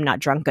saying, I'm not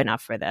drunk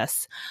enough for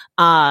this.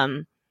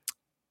 That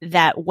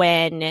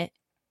when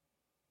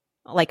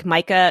like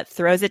Micah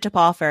throws it to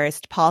Paul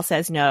first, Paul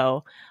says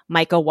no,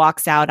 Micah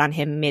walks out on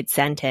him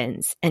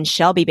mid-sentence, and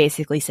Shelby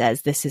basically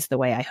says, this is the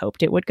way I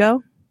hoped it would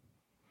go.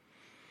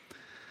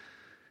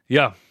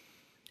 Yeah.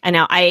 And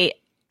now I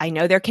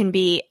know there can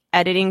be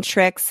editing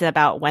tricks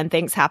about when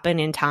things happen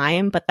in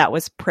time, but that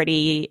was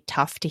pretty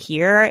tough to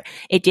hear.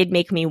 It did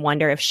make me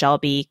wonder if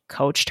Shelby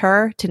coached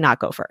her to not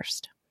go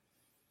first.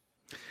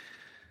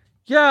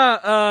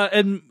 Yeah,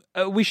 and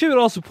we should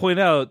also point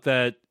out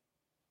that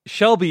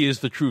Shelby is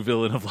the true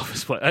villain of Love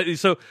is Blind.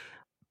 So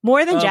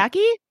more than Jackie?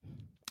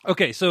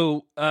 Okay,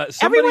 so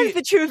everyone's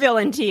the true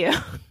villain to you.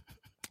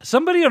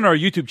 Somebody on our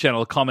YouTube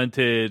channel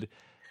commented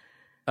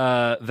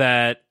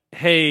that,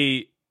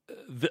 hey,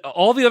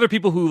 all the other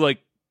people who like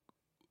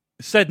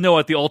said no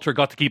at the altar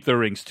got to keep their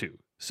rings too.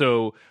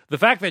 So the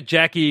fact that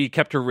Jackie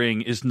kept her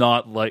ring is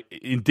not like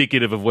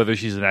indicative of whether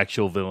she's an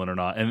actual villain or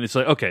not. And it's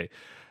like, okay,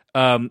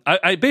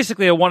 I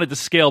basically wanted to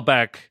scale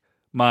back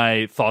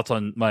my thoughts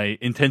on my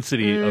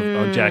intensity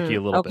on Jackie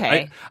a little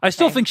bit. I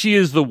still think she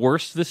is the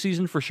worst this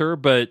season for sure,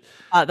 but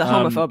the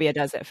homophobia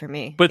does it for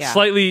me. But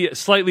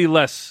slightly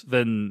less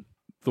than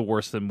the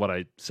worst than what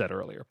I said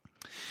earlier.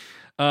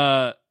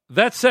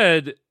 That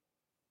said,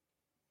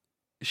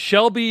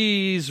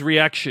 Shelby's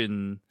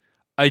reaction,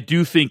 I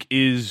do think,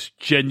 is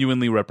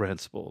genuinely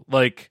reprehensible.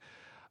 Like,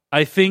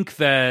 I think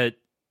that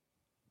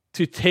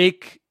to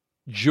take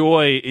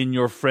joy in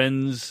your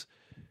friend's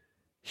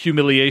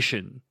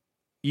humiliation,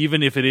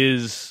 even if it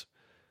is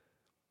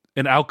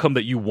an outcome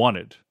that you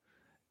wanted,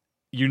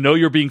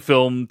 you're being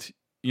filmed,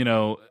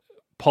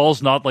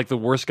 Paul's not like the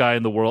worst guy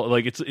in the world.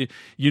 Like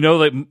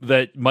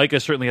that Micah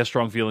certainly has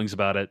strong feelings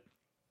about it.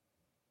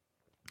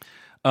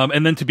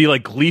 And then to be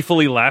like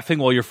gleefully laughing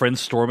while your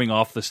friend's storming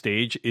off the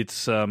stage,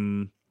 it's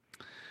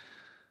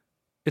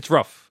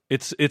rough.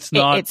 It's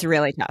not. It's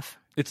really tough.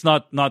 It's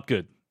not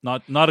good.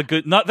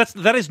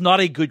 That is not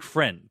a good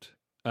friend.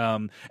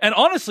 And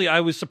honestly,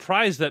 I was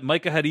surprised that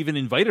Micah had even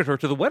invited her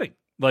to the wedding.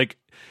 Like,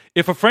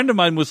 if a friend of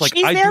mine was like,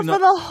 she's there for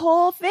the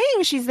whole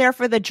thing. She's there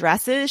for the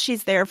dresses.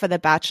 She's there for the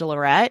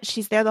bachelorette.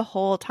 She's there the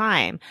whole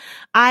time.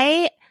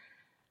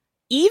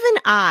 Even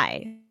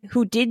I,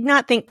 who did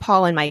not think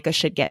Paul and Micah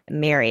should get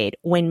married,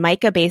 when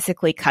Micah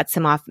basically cuts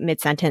him off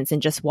mid-sentence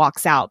and just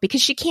walks out because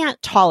she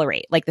can't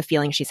tolerate like the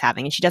feeling she's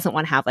having, and she doesn't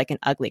want to have like an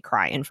ugly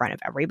cry in front of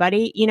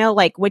everybody,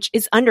 which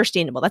is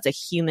understandable. That's a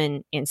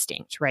human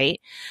instinct, right?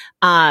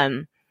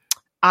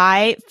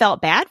 I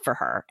felt bad for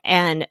her.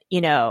 And,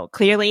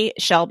 clearly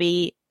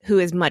Shelby, who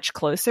is much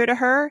closer to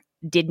her,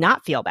 did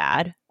not feel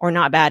bad or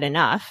not bad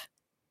enough.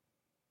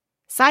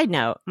 Side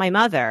note, my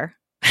mother,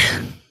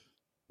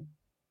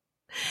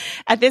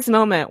 at this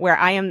moment where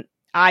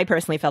I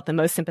personally felt the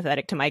most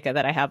sympathetic to Micah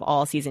that I have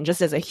all season,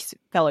 just as a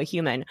fellow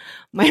human,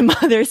 my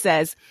mother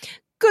says,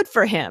 good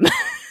for him.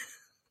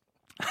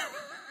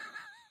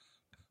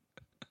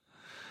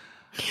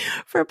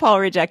 For Paul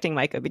rejecting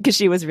Micah, because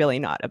she was really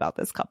not about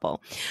this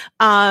couple.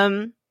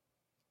 And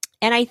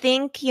I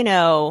think,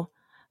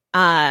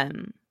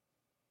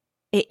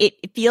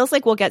 it feels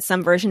like we'll get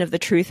some version of the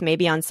truth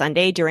maybe on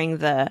Sunday during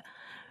the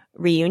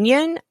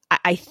reunion.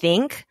 I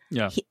think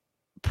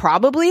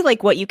probably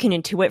like what you can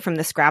intuit from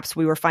the scraps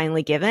we were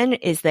finally given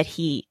is that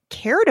he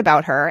cared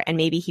about her and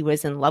maybe he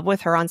was in love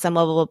with her on some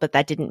level, but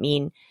that didn't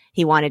mean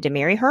he wanted to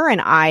marry her. And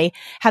I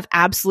have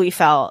absolutely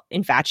felt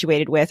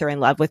infatuated with or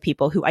in love with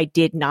people who I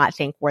did not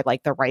think were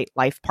like the right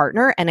life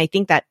partner. And I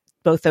think that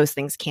both those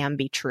things can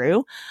be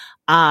true.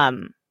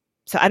 So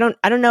I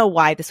don't know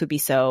why this would be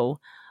so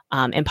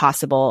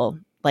impossible,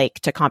 like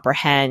to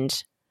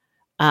comprehend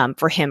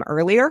for him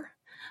earlier.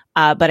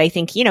 But I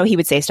think, he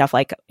would say stuff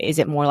like, is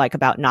it more like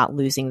about not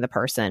losing the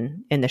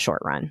person in the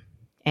short run?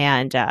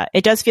 And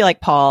it does feel like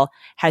Paul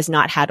has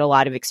not had a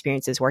lot of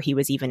experiences where he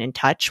was even in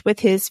touch with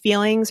his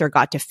feelings or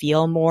got to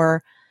feel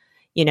more,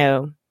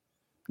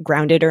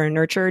 grounded or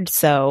nurtured.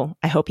 So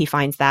I hope he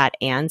finds that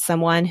and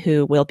someone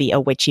who will be a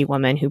witchy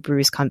woman who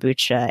brews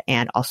kombucha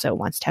and also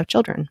wants to have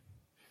children.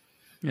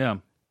 Yeah.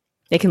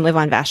 They can live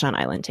on Vashon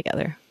Island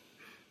together.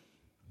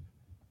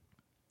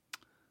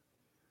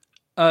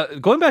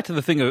 Going back to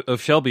the thing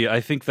of Shelby,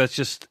 I think that's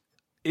just,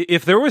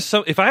 if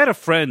I had a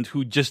friend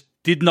who just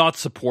did not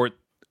support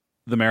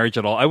the marriage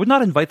at all, I would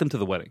not invite them to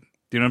the wedding.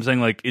 Do you know what I'm saying?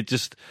 Like it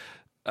just,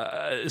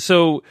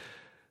 but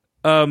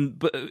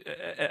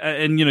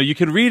you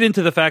can read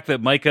into the fact that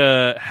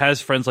Micah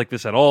has friends like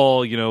this at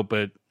all,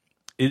 but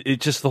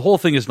it just, the whole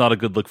thing is not a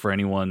good look for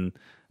anyone.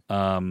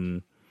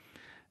 And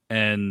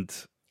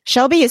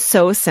Shelby is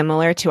so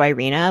similar to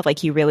Irina.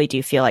 Like you really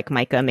do feel like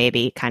Micah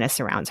maybe kind of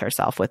surrounds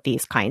herself with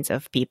these kinds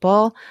of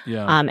people,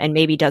 and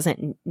maybe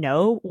doesn't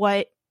know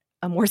what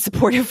a more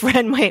supportive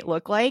friend might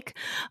look like.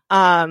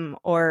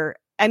 Another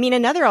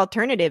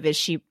alternative is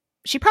she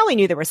probably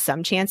knew there was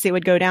some chance it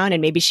would go down,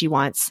 and maybe she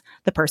wants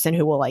the person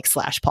who will like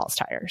slash Paul's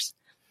tires.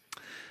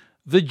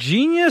 The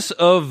genius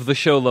of the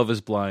show Love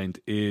is Blind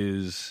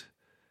is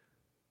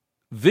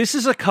this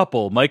is a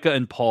couple, Micah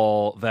and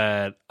Paul,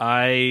 that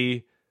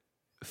I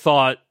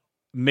thought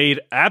made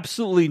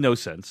absolutely no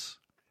sense.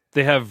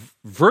 They have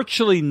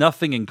virtually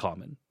nothing in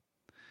common.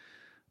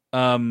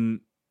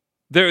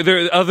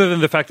 They're other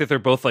than the fact that they're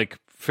both like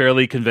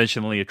fairly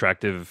conventionally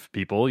attractive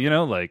people,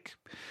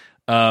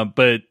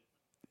 but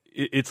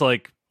it's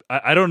like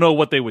I don't know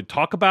what they would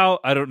talk about.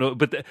 I don't know,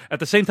 but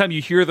at the same time,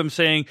 you hear them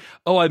saying,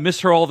 "Oh, I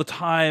miss her all the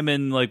time,"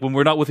 and like when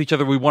we're not with each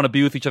other, we want to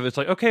be with each other. It's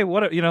like, okay,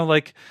 what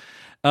it's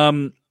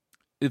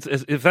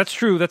if that's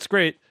true, that's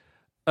great.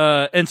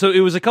 And so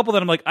it was a couple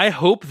that I'm like, I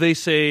hope they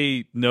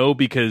say no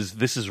because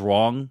this is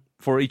wrong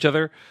for each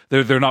other.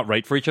 They're not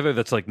right for each other.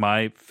 That's like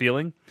my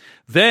feeling.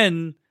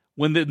 Then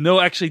when the no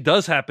actually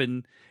does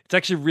happen, it's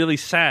actually really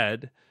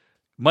sad.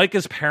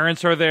 Micah's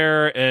parents are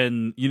there,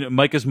 and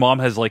Micah's mom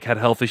has like had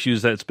health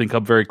issues that's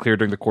become very clear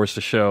during the course of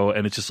the show,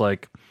 and it's just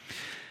like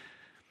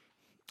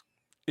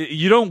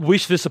you don't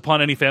wish this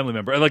upon any family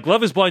member. Like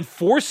Love is Blind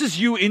forces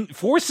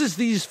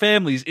these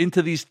families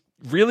into these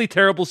really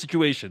terrible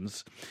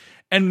situations.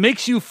 And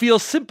makes you feel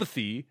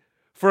sympathy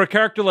for a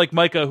character like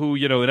Micah, who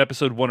in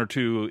episode 1 or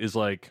 2 is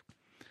like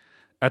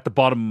at the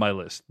bottom of my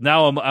list.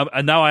 Now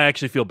I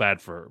actually feel bad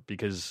for her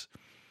because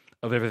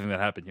of everything that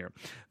happened here.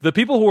 The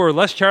people who are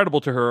less charitable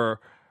to her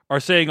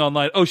are saying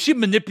online, "Oh, she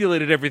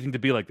manipulated everything to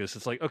be like this."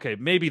 It's like, okay,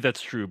 maybe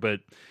that's true,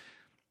 but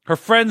her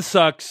friend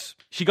sucks.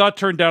 She got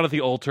turned down at the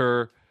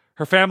altar.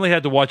 Her family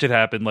had to watch it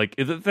happen. Like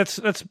that's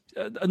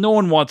no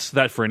one wants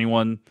that for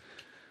anyone.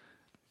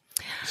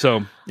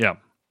 So yeah.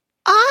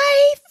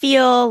 I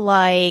feel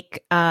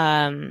like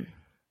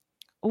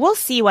we'll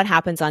see what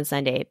happens on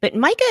Sunday. But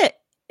Micah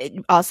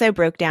also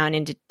broke down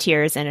into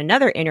tears in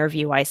another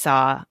interview I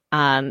saw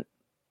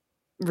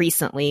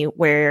recently,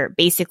 where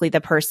basically the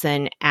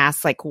person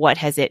asked, like, what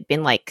has it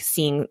been like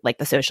seeing like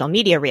the social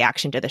media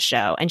reaction to the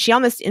show? And she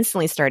almost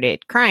instantly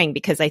started crying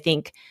because I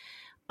think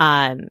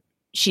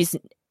she's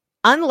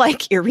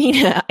unlike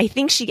Irina. I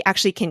think she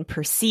actually can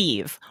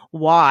perceive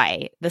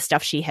why the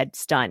stuff she had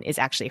done is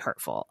actually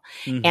hurtful.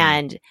 Mm-hmm.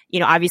 And,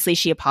 obviously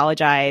she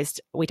apologized.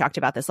 We talked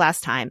about this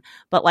last time,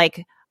 but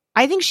like,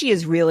 I think she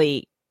is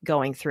really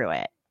going through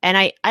it. And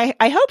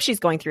I hope she's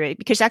going through it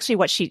because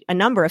actually a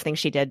number of things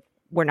she did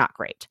were not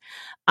great.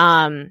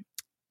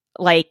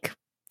 Like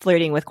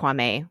flirting with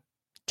Kwame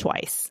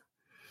twice.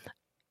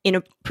 In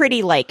a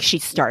pretty she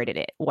started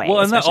it way.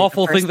 Well, and that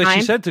awful thing that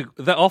she said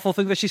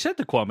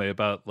to Kwame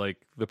about like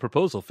the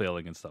proposal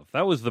failing and stuff.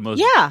 That was the most.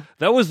 Yeah.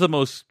 That was the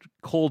most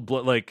cold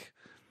blood. Like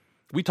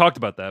we talked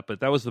about that, but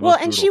that was the most. Well,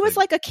 and she was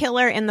like a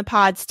killer in the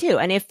pods too.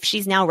 And if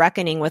she's now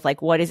reckoning with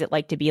like what is it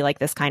like to be like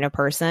this kind of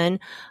person,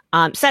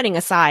 setting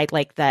aside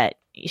like that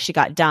she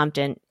got dumped,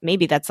 and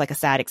maybe that's like a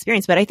sad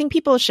experience, but I think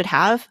people should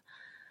have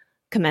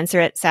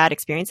commensurate sad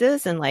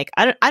experiences. And like,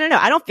 I don't know.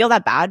 I don't feel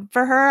that bad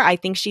for her. I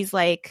think she's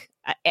like,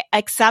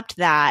 except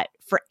that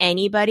for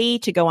anybody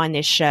to go on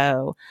this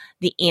show,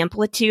 the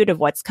amplitude of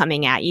what's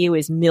coming at you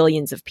is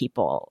millions of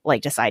people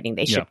like deciding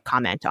they should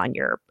comment on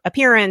your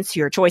appearance,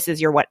 your choices,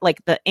 your what,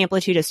 like the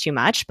amplitude is too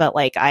much. But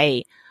like,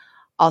 I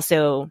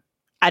don't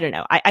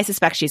know. I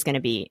suspect she's going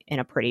to be in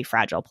a pretty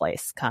fragile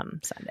place come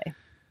Sunday.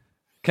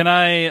 Can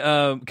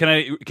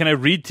I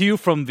read to you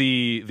from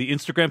the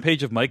Instagram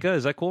page of Micah?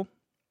 Is that cool?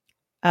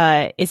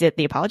 Is it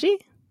the apology?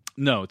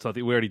 No, it's not.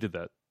 We already did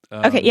that.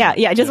 Okay, yeah.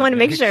 I just want to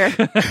make sure.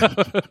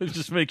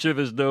 Just make sure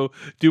there's no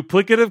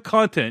duplicative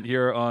content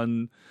here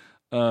on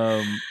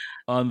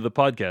the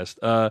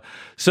podcast.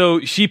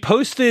 So she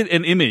posted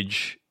an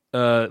image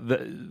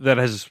that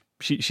has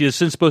she has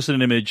since posted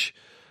an image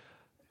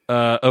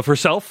of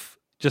herself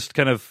just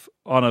kind of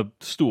on a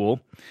stool,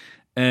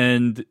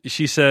 and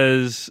she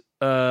says,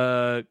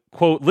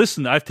 "quote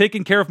Listen, I've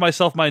taken care of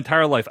myself my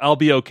entire life. I'll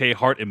be okay."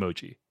 Heart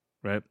emoji.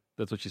 Right.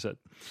 That's what she said.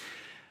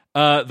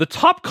 The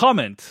top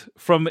comment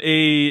from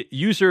a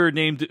user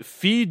named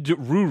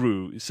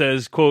Feedruru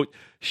says, quote,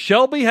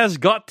 "Shelby has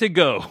got to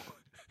go."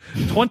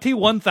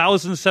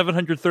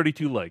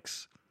 21,732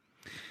 likes.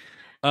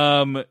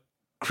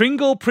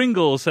 Kringle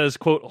Pringle says,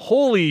 quote,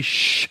 "Holy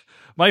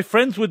my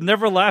friends would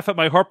never laugh at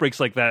my heartbreaks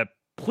like that.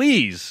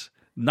 Please."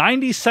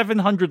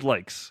 9,700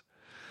 likes.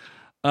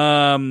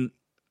 Hina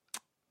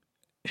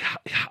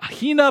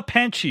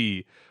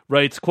Panchi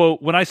writes,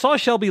 quote, "When I saw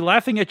Shelby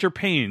laughing at your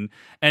pain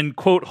and,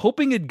 quote,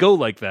 hoping it'd go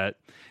like that,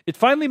 it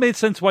finally made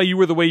sense why you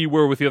were the way you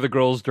were with the other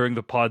girls during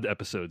the pod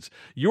episodes.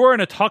 You are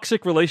in a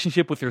toxic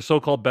relationship with your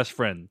so-called best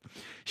friend.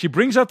 She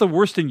brings out the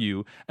worst in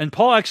you, and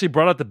Paul actually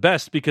brought out the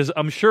best because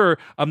I'm sure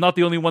I'm not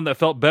the only one that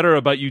felt better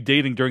about you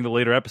dating during the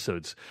later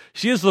episodes.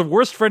 She is the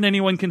worst friend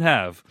anyone can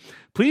have.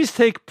 Please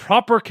take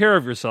proper care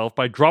of yourself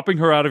by dropping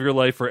her out of your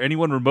life or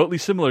anyone remotely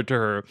similar to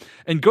her,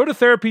 and go to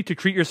therapy to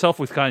treat yourself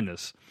with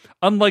kindness.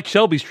 Unlike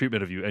Shelby's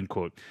treatment of you," end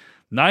quote.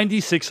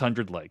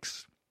 9,600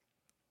 likes.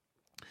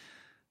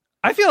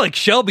 I feel like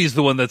Shelby's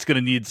the one that's going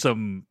to need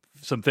some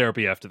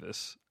therapy after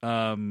this.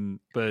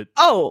 But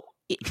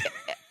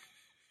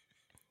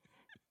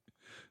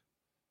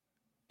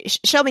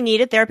Shelby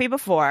needed therapy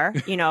before.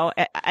 You know,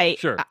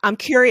 Sure. I'm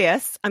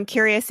curious. I'm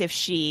curious if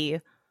she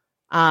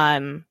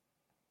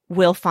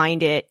will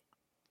find it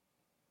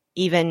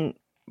even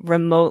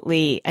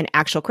remotely an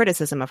actual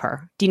criticism of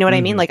her. Do you know what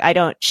I mean? Like,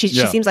 she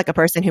seems like a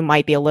person who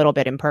might be a little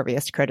bit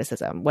impervious to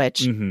criticism,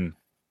 which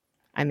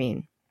I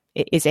mean,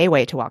 it is a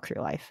way to walk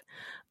through life.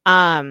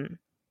 I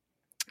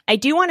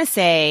do want to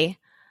say,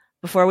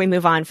 before we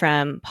move on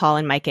from Paul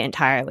and Micah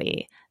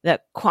entirely,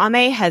 that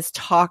Kwame has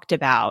talked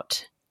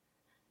about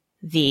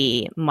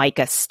the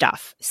Micah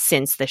stuff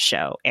since the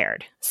show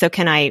aired. So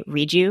can I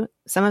read you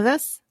some of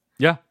this?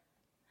 Yeah.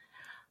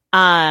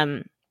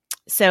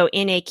 So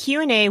in a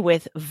Q&A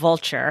with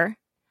Vulture,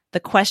 the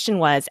question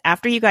was,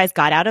 after you guys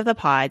got out of the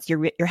pods,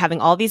 you're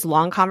having all these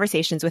long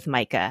conversations with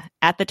Micah.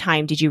 At the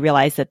time, did you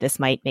realize that this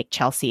might make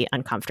Chelsea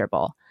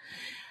uncomfortable?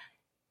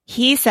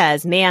 He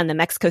says, "Man, the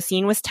Mexico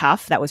scene was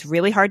tough. That was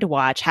really hard to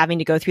watch, having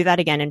to go through that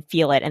again and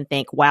feel it and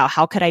think, wow,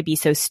 how could I be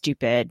so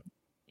stupid?"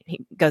 He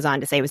goes on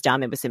to say it was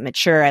dumb. It was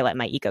immature. I let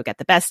my ego get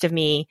the best of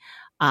me.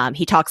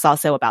 He talks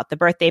also about the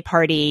birthday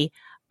party.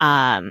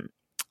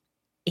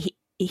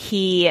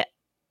 He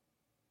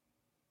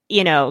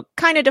you know,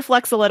 kind of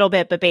deflects a little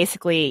bit, but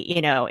basically, you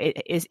know,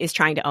 is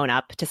trying to own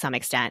up to some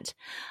extent.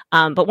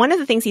 But one of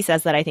the things he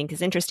says that I think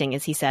is interesting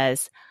is he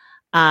says,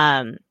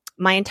 "My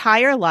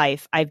entire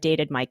life, I've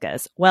dated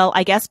Micahs. Well,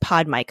 I guess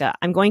Pod Micah.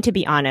 I'm going to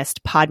be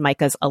honest, Pod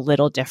Micah's a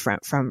little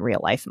different from real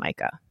life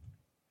Micah."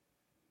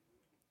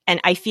 And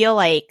I feel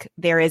like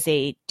there is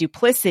a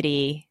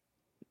duplicity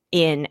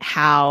in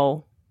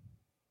how...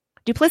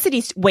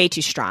 Duplicity's way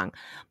too strong.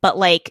 But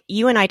like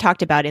you and I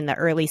talked about in the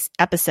early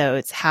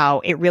episodes,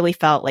 how it really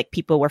felt like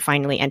people were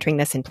finally entering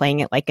this and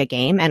playing it like a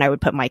game. And I would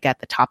put Micah at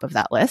the top of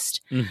that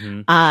list.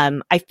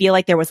 I feel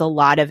like there was a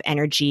lot of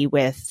energy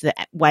with the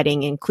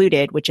wedding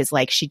included, which is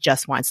like she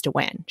just wants to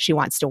win. She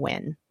wants to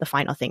win the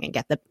final thing and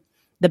get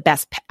the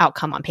best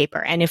outcome on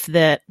paper. And if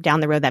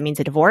down the road that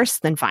means a divorce,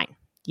 then fine,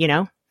 you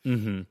know?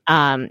 And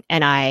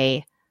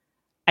I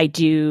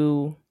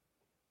do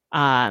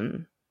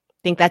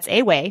think that's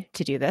a way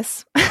to do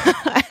this.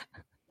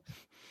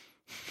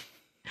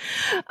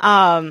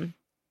 And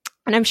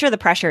I'm sure the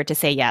pressure to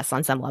say yes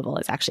on some level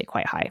is actually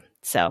quite high.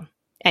 So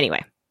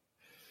anyway.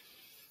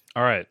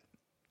 All right.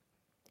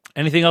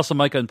 Anything else on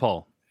Micah and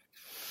Paul?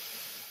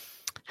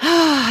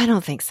 I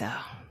don't think so.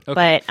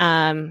 Okay. But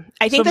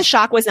I think the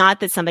shock was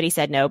not that somebody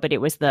said no, but it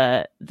was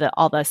the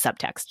all the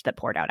subtext that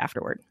poured out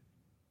afterward.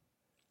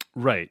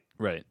 Right.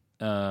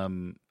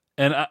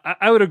 And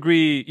I would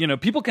agree, you know,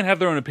 people can have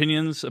their own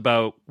opinions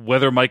about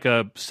whether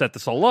Micah set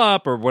this all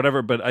up or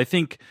whatever, but I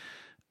think,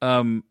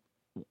 I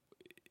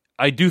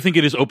do think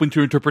it is open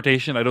to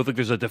interpretation. I don't think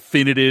there's a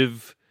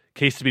definitive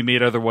case to be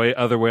made other way,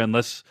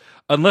 unless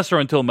or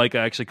until Micah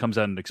actually comes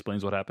out and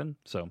explains what happened.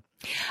 So,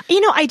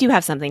 I do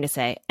have something to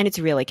say, and it's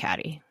really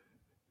catty.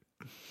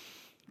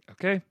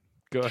 Okay,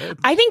 go ahead.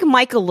 I think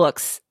Micah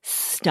looks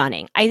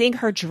stunning. I think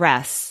her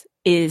dress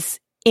is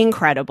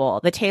incredible.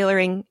 The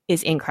tailoring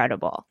is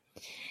incredible.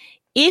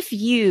 If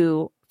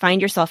you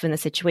find yourself in the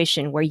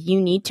situation where you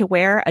need to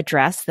wear a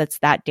dress that's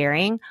that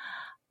daring,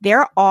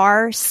 there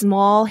are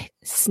small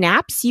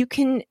snaps you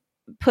can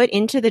put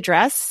into the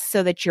dress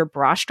so that your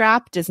bra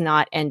strap does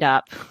not end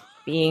up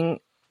being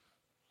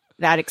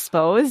that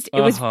exposed.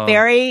 It was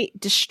very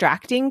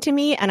distracting to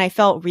me, and I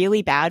felt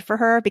really bad for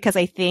her because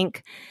I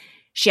think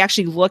she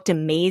actually looked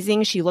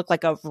amazing. She looked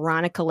like a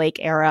Veronica Lake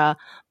era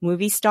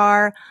movie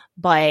star.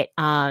 But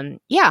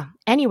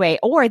anyway,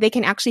 or they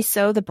can actually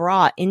sew the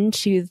bra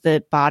into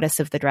the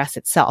bodice of the dress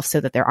itself so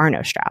that there are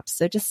no straps.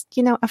 So just,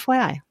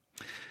 FYI.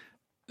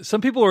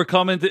 Some people were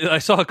commenting. I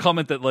saw a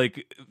comment that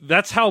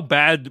that's how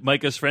bad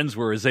Micah's friends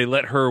were, is they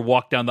let her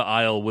walk down the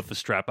aisle with the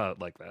strap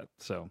out like that.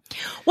 So,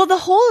 well, the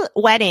whole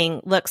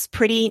wedding looks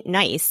pretty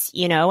nice,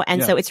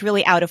 and so it's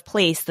really out of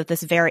place that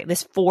this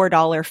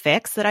 $4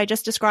 fix that I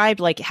just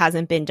described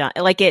hasn't been done.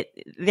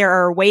 There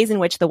are ways in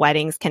which the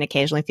weddings can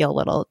occasionally feel a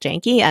little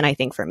janky, and I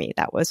think for me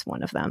that was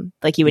one of them.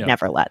 You would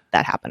never let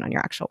that happen on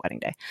your actual wedding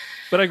day.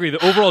 But I agree,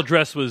 the overall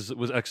dress was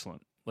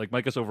excellent.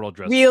 Micah's overall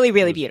dress. Really,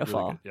 really beautiful.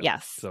 Really yeah.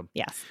 Yes. So.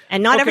 Yes.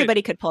 And not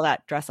everybody could pull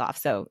that dress off.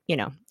 So,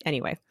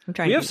 anyway, I'm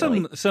trying to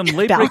be some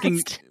late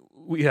breaking.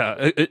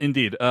 Yeah,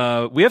 indeed.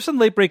 We have some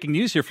late breaking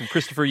news here from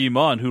Christopher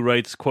Yimon, who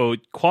writes, quote,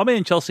 Kwame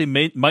and Chelsea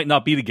might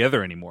not be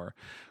together anymore.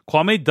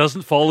 Kwame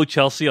doesn't follow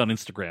Chelsea on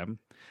Instagram,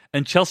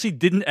 and Chelsea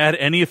didn't add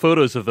any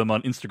photos of them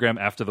on Instagram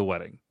after the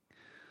wedding.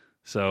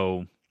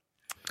 So,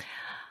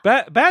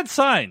 bad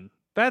sign.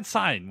 Bad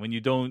sign when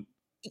you don't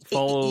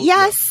follow.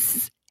 Yes.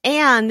 Yeah.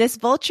 And this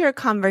Vulture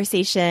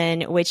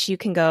conversation, which you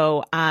can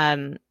go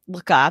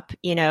look up,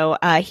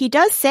 he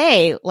does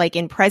say,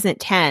 in present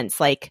tense,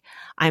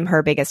 I'm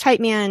her biggest hype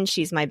man.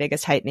 She's my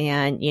biggest hype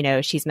man.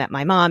 She's met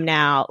my mom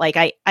now.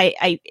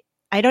 I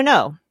don't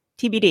know.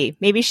 TBD.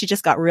 Maybe she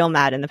just got real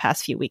mad in the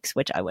past few weeks,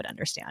 which I would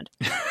understand.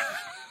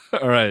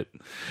 All right.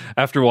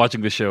 After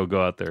watching the show,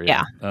 go out there.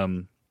 Yeah. All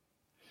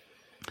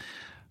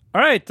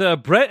right.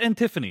 Brett and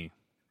Tiffany.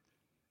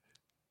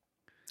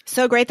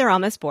 So great. They're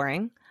almost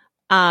boring.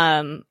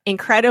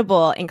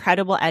 Incredible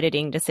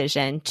editing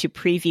decision to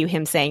preview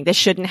him saying this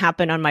shouldn't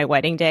happen on my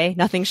wedding day.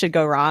 Nothing should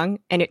go wrong.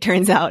 And it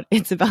turns out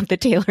it's about the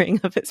tailoring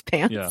of his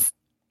pants.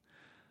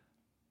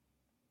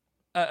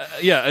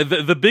 Yeah.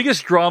 The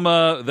biggest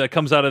drama that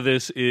comes out of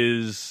this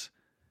is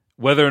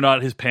whether or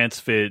not his pants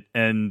fit.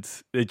 And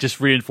it just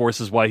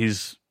reinforces why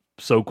he's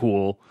so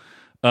cool.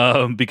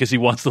 Because he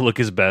wants to look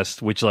his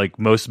best, which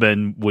most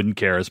men wouldn't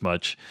care as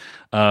much.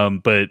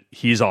 But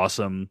he's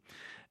awesome.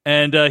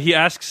 And he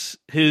asks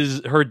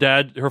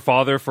her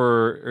father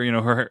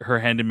for her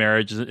hand in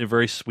marriage. Is a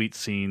very sweet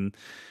scene.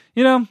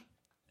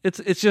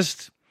 It's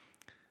just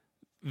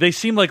they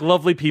seem like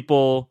lovely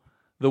people.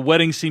 The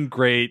wedding seemed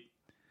great.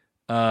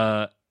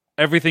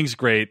 Everything's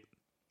great.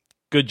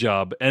 Good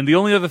job. And the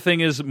only other thing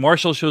is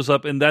Marshall shows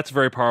up, and that's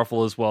very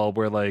powerful as well.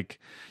 Where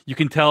you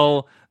can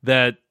tell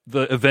that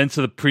the events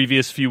of the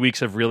previous few weeks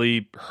have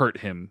really hurt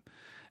him.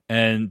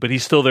 But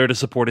he's still there to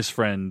support his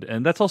friend.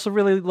 And that's also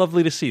really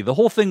lovely to see. The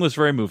whole thing was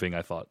very moving,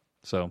 I thought.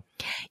 So,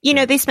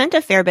 they spent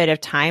a fair bit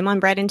of time on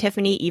Brett and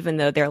Tiffany, even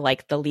though they're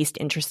the least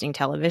interesting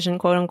television,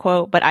 quote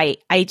unquote. But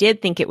I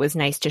did think it was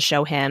nice to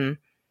show him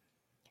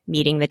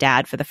meeting the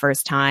dad for the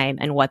first time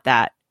and what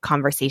that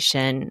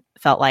conversation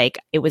felt like.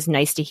 It was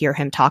nice to hear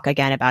him talk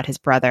again about his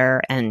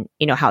brother and,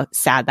 how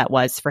sad that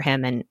was for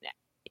him. And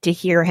to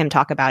hear him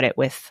talk about it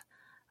with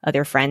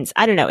other friends.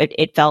 I don't know.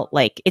 It felt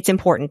like it's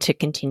important to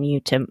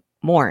continue to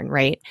mourn,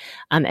 right?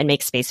 And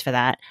make space for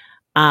that.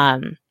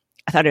 I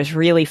thought it was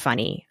really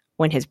funny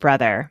when his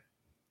brother,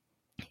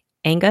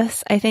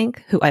 Angus, I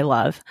think, who I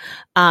love,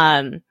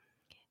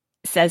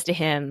 says to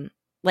him,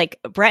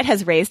 Brett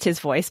has raised his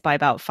voice by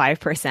about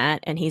 5%,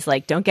 and he's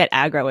like, don't get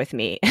aggro with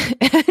me.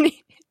 And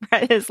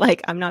Brett is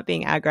like, I'm not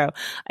being aggro.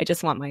 I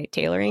just want my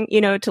tailoring,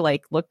 to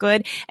look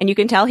good. And you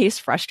can tell he's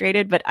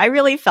frustrated, but I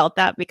really felt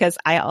that because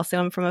I also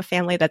am from a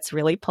family that's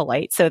really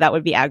polite. So that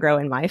would be aggro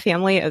in my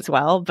family as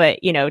well. But,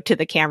 to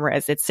the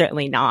cameras, it's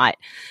certainly not,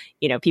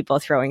 people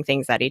throwing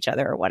things at each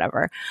other or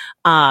whatever.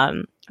 I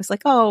was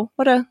like, oh,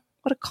 what a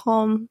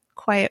calm,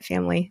 quiet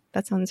family.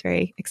 That sounds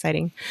very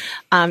exciting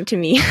to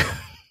me.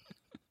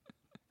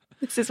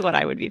 This is what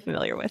I would be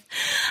familiar with.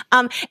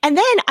 And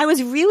then I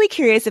was really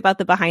curious about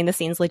the behind the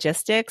scenes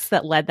logistics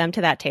that led them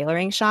to that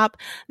tailoring shop.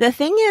 The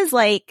thing is,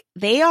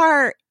 they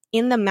are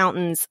in the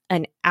mountains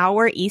an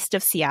hour east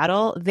of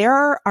Seattle.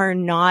 There are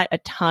not a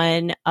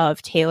ton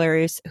of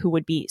tailors who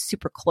would be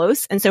super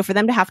close. And so for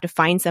them to have to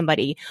find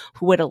somebody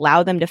who would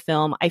allow them to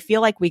film, I feel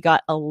like we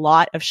got a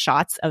lot of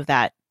shots of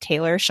that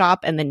tailor shop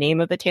and the name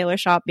of the tailor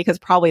shop, because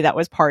probably that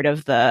was part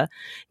of the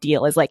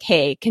deal, is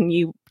hey, can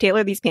you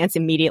tailor these pants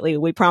immediately?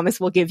 We promise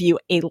we'll give you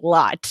a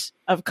lot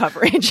of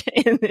coverage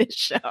in this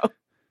show.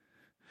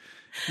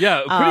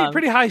 Yeah,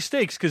 pretty high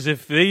stakes, because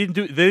if they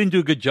didn't do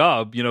a good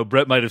job,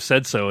 Brett might have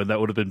said so, and that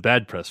would have been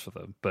bad press for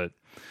them. But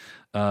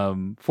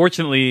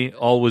fortunately,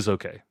 all was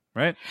okay,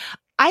 right?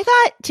 I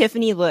thought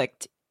Tiffany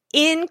looked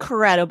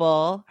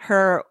incredible.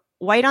 Her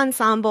white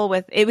ensemble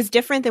it was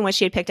different than what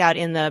she had picked out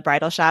in the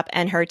bridal shop,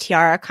 and her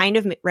tiara kind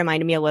of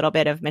reminded me a little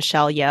bit of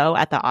Michelle Yeoh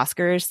at the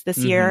Oscars this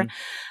year.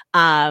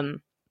 I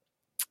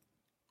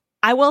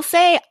will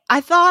say,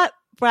 I thought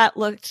Brett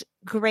looked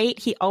great.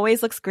 He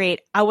always looks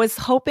great. I was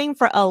hoping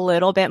for a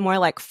little bit more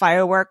like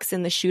fireworks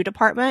in the shoe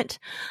department,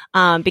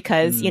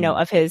 because,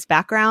 of his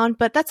background,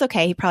 but that's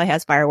okay. He probably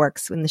has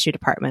fireworks in the shoe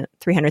department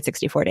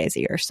 364 days a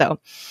year. So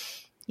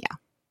yeah,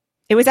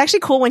 it was actually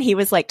cool when he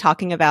was like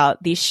talking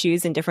about these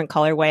shoes in different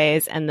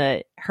colorways,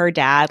 and her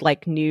dad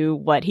like knew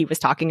what he was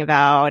talking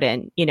about.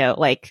 And,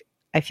 like,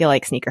 I feel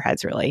like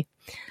sneakerheads really,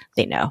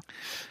 they know.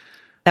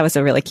 That was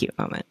a really cute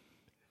moment.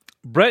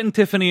 Brett and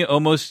Tiffany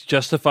almost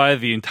justify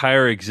the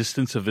entire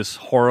existence of this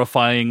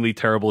horrifyingly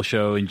terrible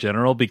show in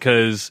general,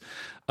 because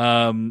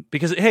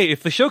hey,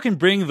 if the show can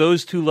bring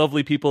those two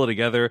lovely people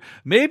together,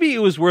 maybe it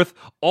was worth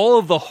all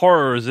of the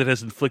horrors it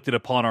has inflicted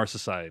upon our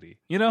society,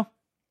 They're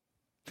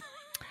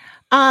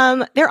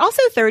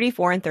also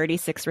 34 and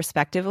 36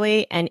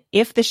 respectively, and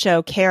if the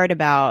show cared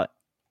about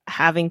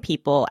having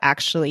people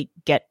actually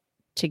get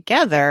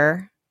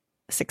together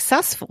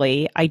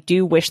successfully, I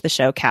do wish the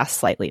show cast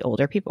slightly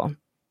older people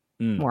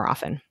more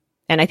often.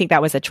 And I think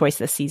that was a choice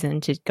this season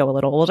to go a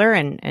little older,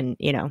 and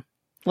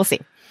we'll see.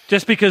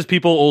 Just because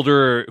people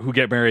older who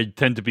get married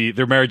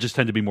their marriages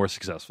tend to be more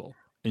successful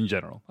in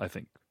general, I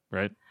think,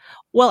 right?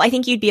 Well, I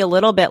think you'd be a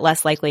little bit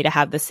less likely to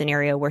have the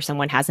scenario where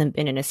someone hasn't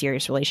been in a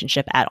serious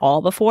relationship at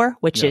all before,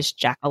 which is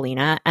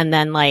Jacquelina. And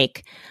then I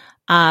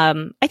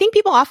think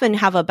people often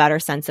have a better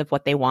sense of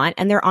what they want,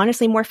 and they're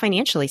honestly more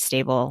financially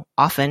stable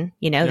often.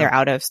 They're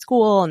out of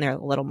school and they're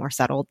a little more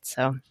settled.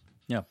 So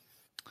yeah.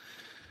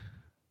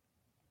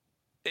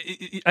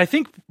 I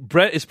think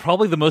Brett is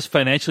probably the most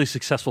financially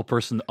successful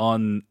person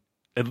on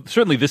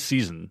certainly this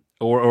season,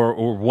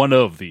 or one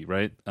of the,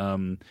 right.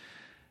 And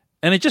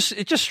it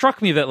just struck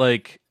me that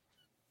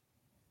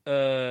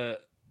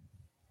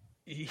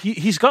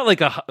he's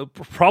got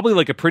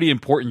probably a pretty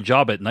important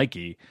job at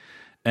Nike,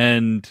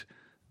 and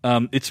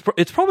it's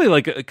probably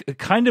like a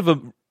kind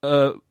of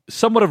a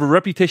somewhat of a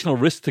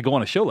reputational risk to go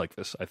on a show like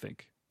this,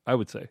 I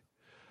would say.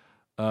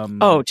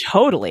 Oh,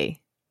 totally.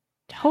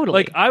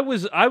 Totally. I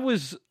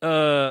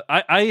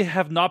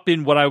have not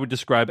been what I would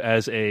describe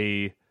as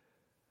a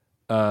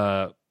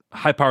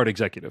high-powered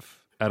executive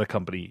at a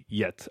company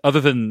yet,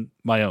 other than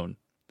my own.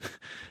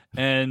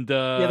 And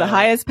you're the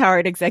highest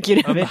powered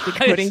executive at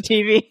Decoding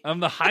TV. I'm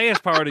the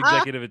highest powered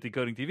executive at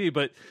Decoding TV.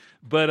 But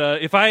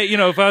if I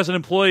was an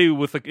employee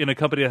in a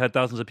company that had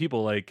thousands of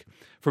people,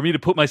 for me to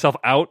put myself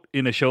out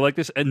in a show like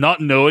this and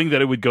not knowing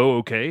that it would go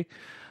okay,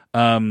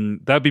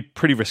 that'd be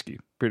pretty risky.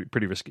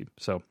 Pretty risky.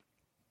 So.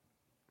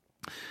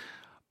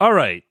 All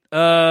right.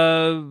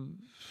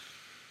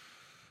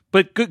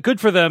 But good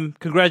for them.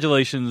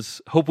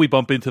 Congratulations. Hope we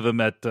bump into them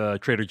at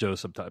Trader Joe's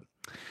sometime.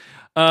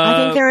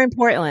 I think they're in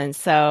Portland,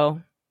 so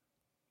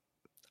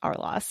our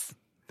loss.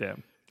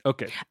 Damn.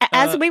 Okay.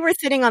 As we were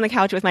sitting on the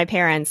couch with my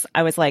parents,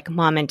 I was like,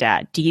 Mom and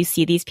Dad, do you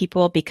see these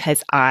people?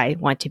 Because I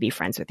want to be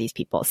friends with these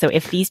people. So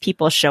if these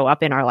people show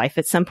up in our life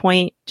at some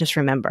point, just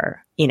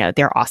remember,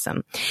 they're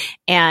awesome.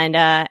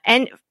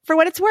 And for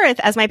what it's worth,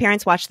 as my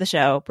parents watched the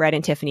show, Brett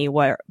and Tiffany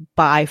were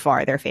by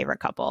far their favorite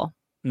couple,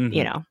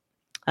 and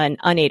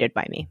unaided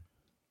by me.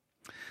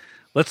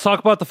 Let's talk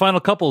about the final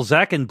couple,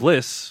 Zach and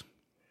Bliss.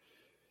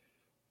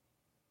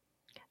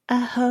 I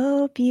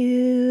hope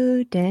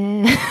you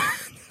dance.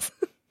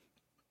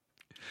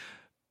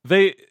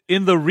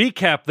 In the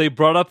recap, they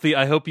brought up the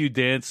I hope you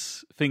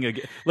dance thing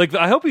again. The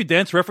I hope you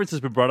dance reference has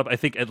been brought up, I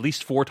think, at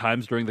least 4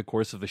 times during the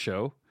course of the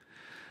show.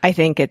 I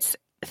think it's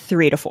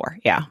 3 to 4.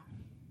 Yeah.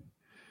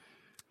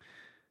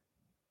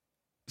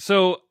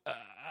 So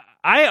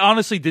I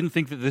honestly didn't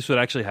think that this would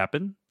actually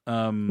happen.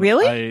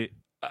 Really?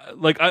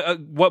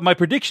 What my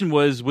prediction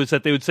was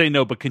that they would say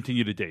no, but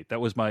continue to date.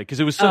 That was because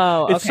it was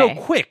so, it's so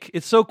quick.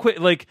 It's so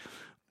quick.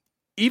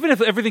 Even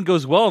if everything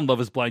goes well in Love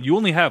is Blind, you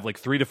only have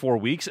 3 to 4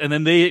 weeks, and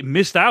then they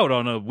missed out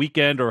on a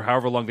weekend or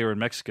however long they were in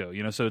Mexico.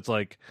 So it's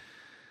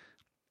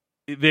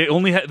they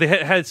only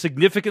had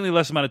significantly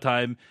less amount of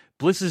time.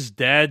 Bliss's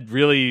dad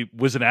really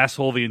was an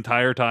asshole the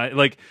entire time,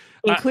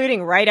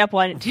 including right up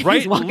when he's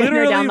walking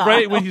literally her down the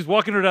right aisle. When he's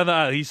walking her down the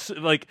aisle. He's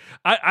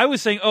I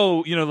was saying,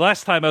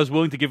 last time I was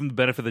willing to give him the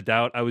benefit of the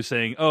doubt. I was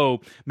saying,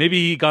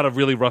 maybe he got a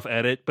really rough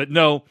edit, but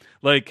no,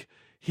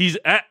 he's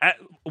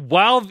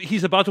while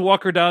he's about to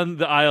walk her down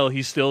the aisle,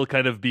 he's still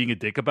kind of being a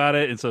dick about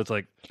it, and so it's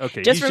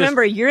okay. Just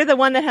remember, you're the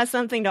one that has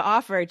something to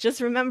offer. Just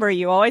remember,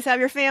 you always have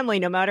your family,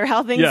 no matter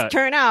how things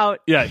turn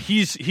out. Yeah,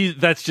 he's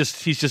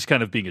just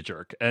kind of being a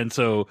jerk, and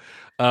so,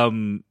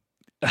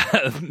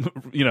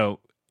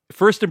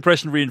 first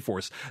impression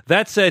reinforced.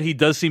 That said, he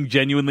does seem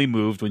genuinely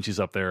moved when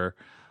she's up there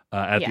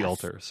at the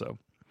altar. So,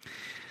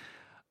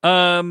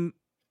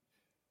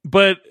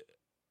 but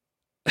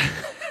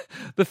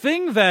the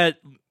thing that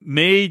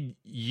made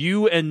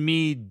you and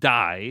me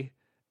die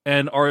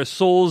and our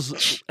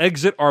souls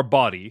exit our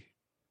body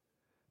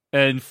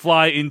and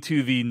fly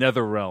into the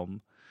nether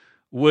realm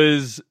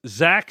was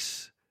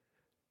Zach's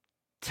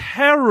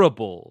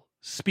terrible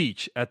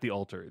speech at the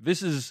altar.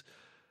 This is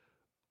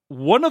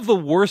one of the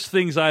worst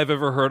things I've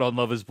ever heard on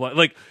Love is Blind.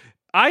 Like,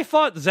 I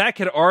thought Zach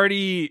had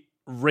already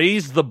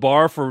raised the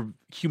bar for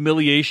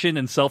humiliation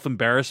and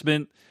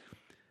self-embarrassment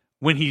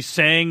when he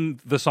sang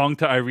the song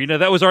to Irina.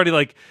 That was already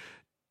like,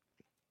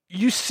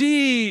 you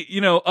see,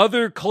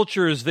 other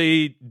cultures,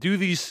 they do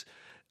these.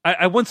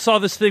 I once saw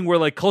this thing where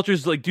like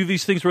cultures like do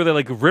these things where they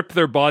like rip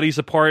their bodies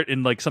apart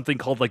in like something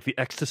called like the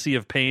ecstasy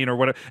of pain or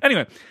whatever.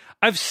 Anyway,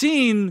 I've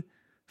seen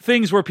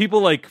things where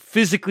people like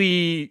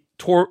physically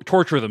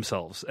torture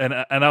themselves, and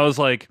I was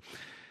like,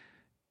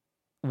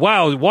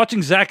 wow,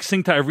 watching Zach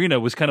sing to Irina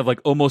was kind of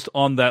like almost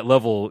on that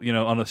level,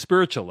 on a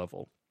spiritual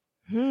level.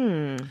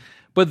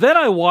 But then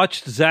I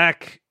watched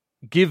Zach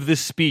give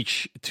this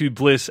speech to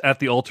Bliss at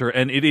the altar,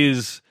 and it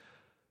is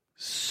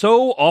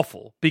so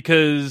awful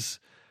because,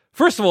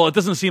 first of all, it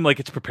doesn't seem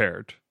like it's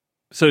prepared.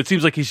 So it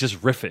seems like he's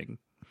just riffing.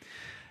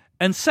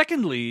 And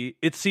secondly,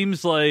 it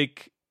seems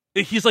like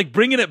he's like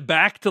bringing it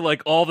back to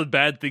like all the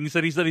bad things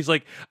that he said. He's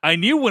like, I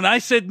knew when I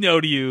said no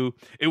to you,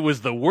 it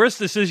was the worst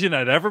decision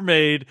I'd ever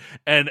made.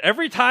 And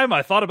every time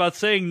I thought about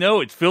saying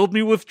no, it filled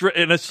me with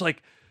and it's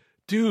like,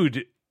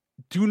 dude,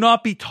 do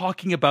not be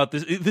talking about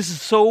this. This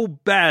is so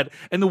bad.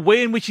 And the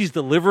way in which he's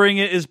delivering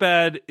it is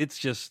bad. It's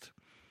just,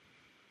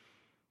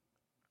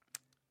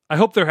 I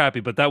hope they're happy,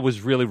 but that was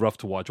really rough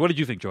to watch. What did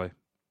you think, Joy?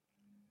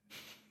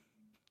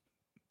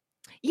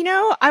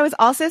 I was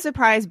also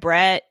surprised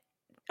Brett,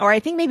 or I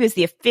think maybe it was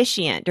the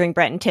officiant during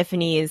Brett and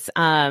Tiffany's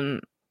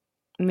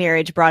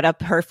marriage, brought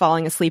up her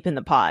falling asleep in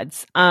the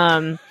pods.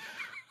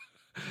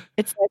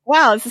 It's like,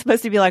 wow, this is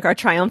supposed to be like our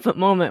triumphant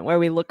moment where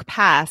we look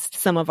past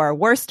some of our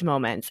worst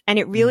moments. And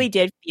it really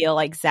did feel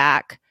like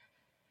Zach.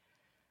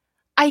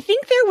 I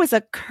think there was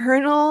a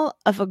kernel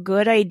of a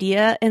good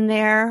idea in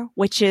there,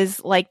 which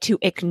is like to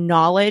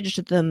acknowledge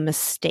the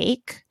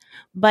mistake.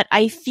 But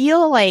I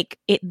feel like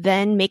it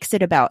then makes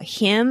it about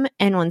him,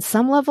 and on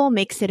some level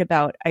makes it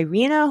about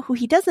Irina, who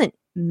he doesn't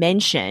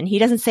mention. He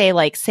doesn't say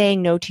like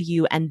saying no to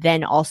you and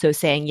then also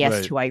saying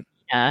yes to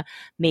Irina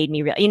made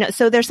me real.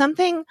 So there's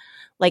something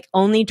like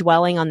only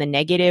dwelling on the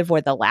negative or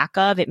the lack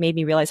of. It made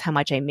me realize how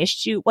much I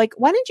missed you. Like,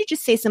 why don't you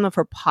just say some of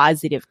her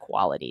positive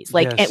qualities?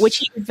 Like, which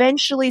he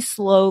eventually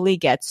slowly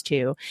gets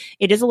to.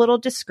 It is a little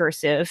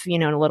discursive,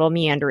 and a little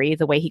meandery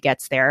the way he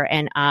gets there.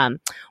 And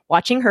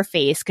watching her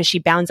face, because she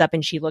bounds up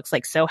and she looks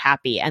like so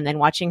happy, and then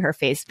watching her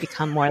face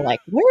become more like,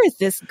 where is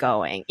this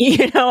going?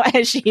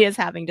 As she is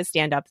having to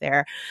stand up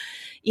there.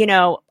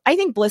 I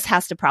think Bliss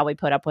has to probably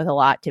put up with a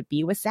lot to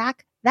be with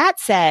Zach. That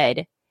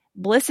said,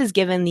 Bliss is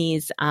given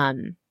these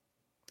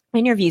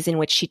interviews in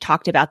which she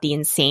talked about the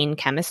insane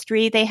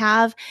chemistry they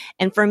have.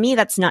 And for me,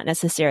 that's not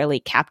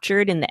necessarily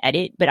captured in the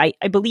edit, but I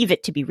believe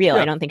it to be real.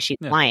 I don't think she's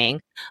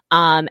lying.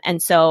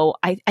 And so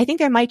I think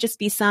there might just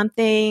be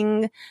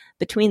something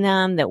between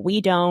them that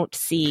we don't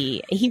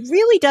see. He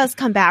really does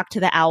come back to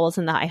the owls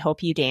and the I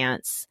hope you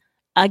dance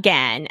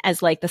again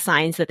as like the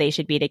signs that they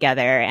should be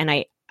together. And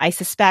I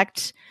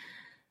suspect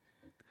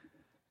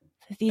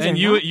these and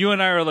you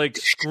and I are like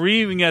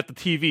screaming at the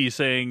TV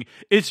saying,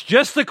 it's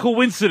just a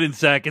coincidence,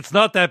 Zach. It's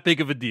not that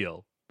big of a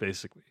deal,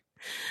 basically.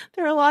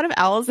 There are a lot of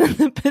owls in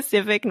the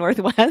Pacific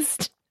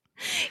Northwest.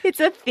 It's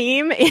a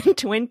theme in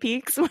Twin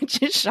Peaks,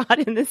 which is shot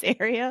in this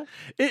area.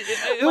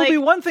 It would be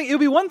one thing. It would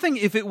be one thing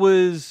if it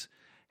was,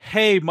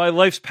 hey, my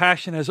life's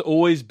passion has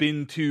always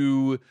been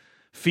to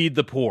feed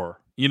the poor,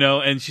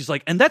 and she's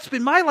like, and that's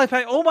been my life.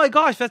 Oh my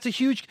gosh, that's a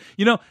huge,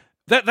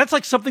 That's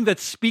like something that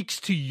speaks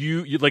to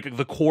you, like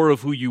the core of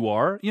who you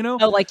are,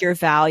 Oh, like your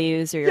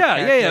values or your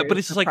But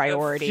it's just like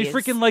priorities. She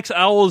freaking likes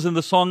owls in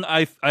the song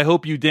 "I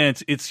Hope You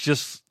Dance." It's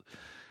just,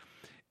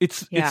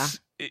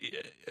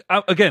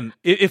 again,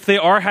 if they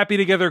are happy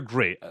together,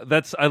 great.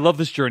 I love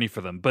this journey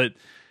for them,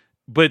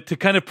 but to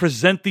kind of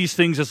present these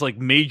things as like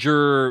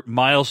major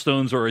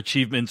milestones or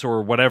achievements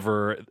or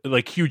whatever,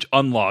 like huge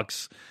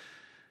unlocks,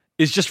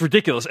 is just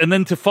ridiculous. And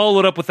then to follow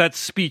it up with that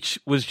speech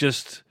was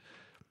just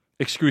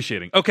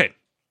excruciating. Okay.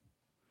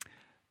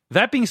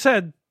 That being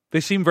said,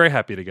 they seem very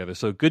happy together,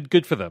 so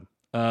good for them.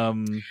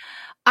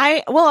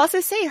 I will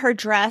also say her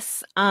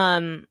dress,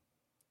 I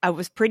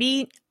was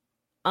pretty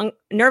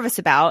nervous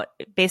about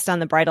based on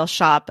the bridal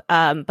shop.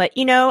 But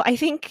I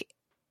think,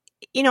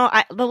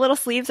 the little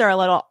sleeves are a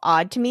little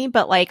odd to me,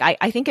 but like,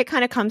 I think it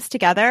kind of comes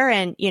together,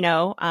 and,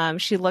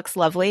 she looks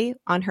lovely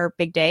on her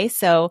big day.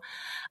 So,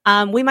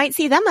 we might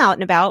see them out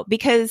and about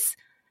because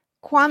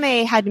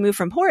Kwame had to move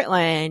from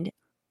Portland.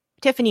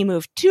 Tiffany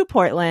moved to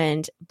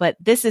Portland, but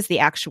this is the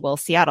actual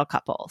Seattle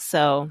couple.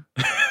 So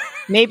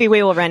maybe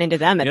we will run into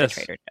them at the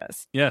Trader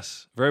Joe's.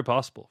 Yes, very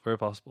possible. Very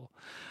possible.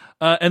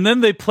 And then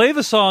they play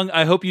the song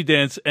 "I Hope You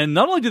Dance," and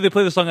not only do they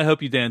play the song "I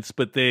Hope You Dance,"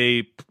 but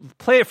they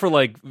play it for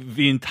like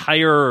the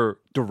entire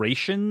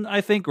duration,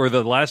 I think, or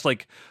the last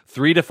like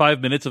 3 to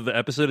 5 minutes of the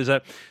episode is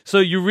that. So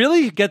you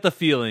really get the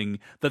feeling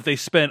that they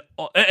spent,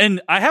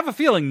 and I have a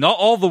feeling not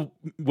all the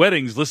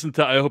weddings listen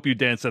to "I Hope You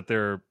Dance" at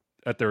their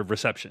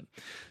reception.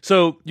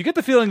 So you get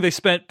the feeling they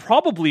spent,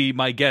 probably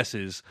my guess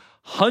is,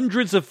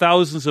 hundreds of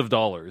thousands of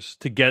dollars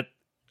to get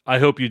 "I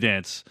Hope You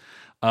Dance"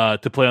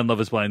 to play on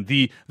Love Is Blind.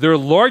 Their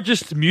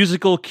largest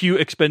musical cue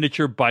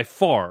expenditure by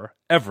far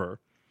ever.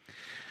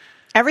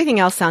 Everything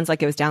else sounds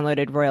like it was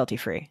downloaded royalty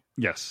free.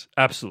 Yes,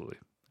 absolutely.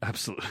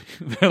 Absolutely.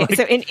 Like,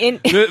 so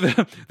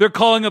they're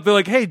calling up. They're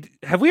like, "Hey,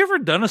 have we ever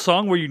done a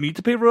song where you need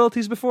to pay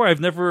royalties before?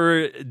 I've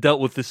never dealt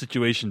with this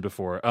situation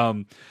before."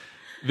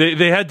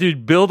 They had to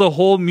build a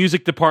whole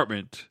music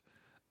department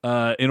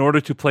in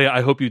order to play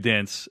 "I Hope You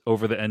Dance"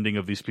 over the ending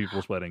of these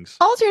people's weddings.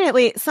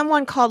 Alternately,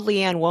 someone called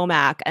Leanne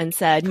Womack and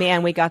said,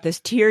 "Man, we got this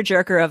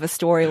tearjerker of a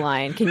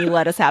storyline. Can you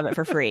let us have it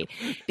for free?"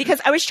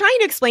 Because I was trying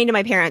to explain to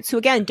my parents, who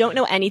again don't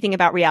know anything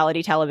about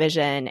reality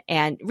television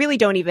and really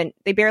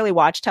they barely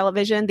watch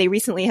television. They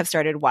recently have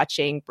started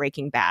watching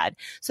Breaking Bad.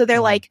 So they're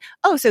like,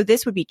 "Oh, so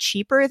this would be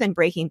cheaper than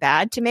Breaking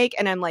Bad to make?"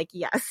 And I'm like,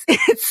 yes,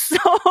 it's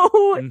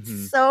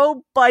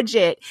so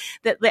budget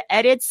that the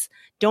edits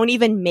don't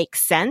even make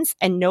sense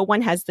and no one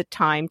has the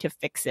time to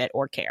fix it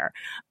or care.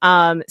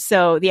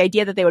 So the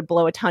idea that they would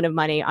blow a ton of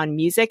money on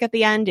music at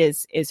the end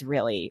is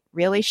really,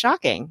 really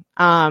shocking.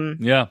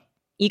 Yeah.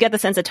 You get the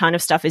sense a ton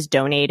of stuff is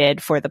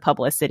donated for the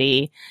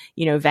publicity,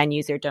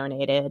 venues are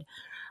donated.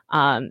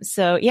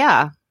 So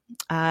yeah,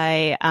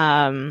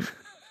 and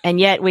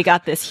yet we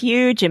got this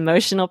huge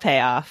emotional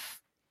payoff.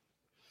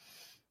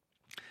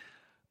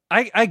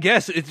 I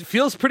guess it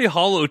feels pretty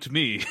hollow to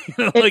me.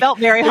 It felt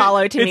very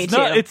hollow to me too.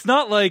 It's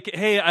not like,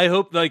 "Hey, I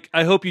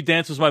hope you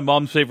dance" was my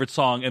mom's favorite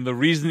song, and the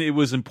reason it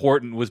was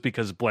important was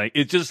because blank.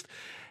 It's just,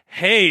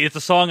 hey, it's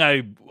a song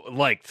I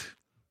liked.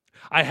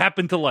 I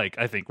happen to like.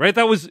 I think, right?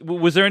 Was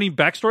there any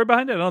backstory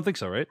behind it? I don't think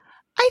so, right?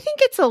 I think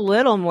it's a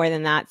little more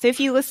than that. So if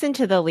you listen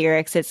to the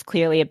lyrics, it's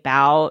clearly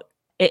about.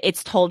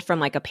 It's told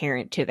from like a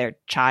parent to their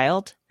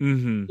child,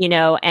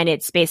 and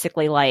it's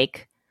basically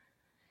like,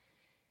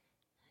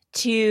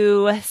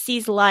 to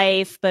seize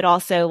life, but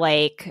also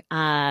like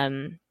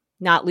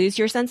not lose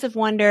your sense of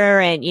wonder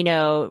and,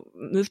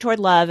 move toward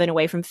love and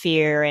away from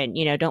fear and,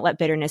 don't let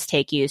bitterness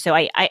take you. So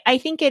I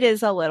think it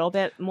is a little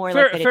bit more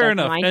like that. It does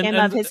remind him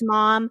of his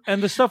mom.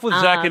 And the stuff with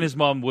Zach and his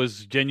mom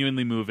was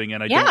genuinely moving.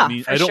 And I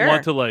don't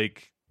want to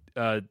like,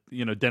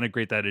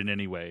 denigrate that in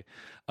any way.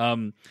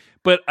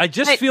 But I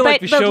just feel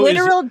like the show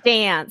literal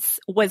dance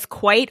was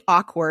quite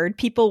awkward.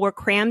 People were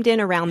crammed in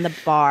around the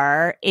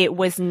bar. It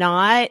was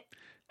not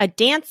a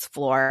dance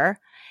floor,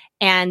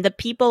 and the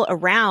people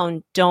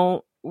around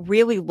don't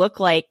really look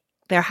like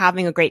they're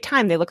having a great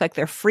time. They look like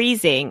they're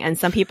freezing, and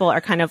some people are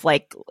kind of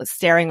like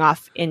staring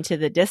off into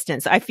the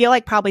distance. I feel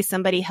like probably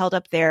somebody held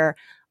up their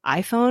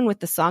iPhone with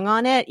the song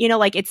on it.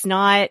 Like it's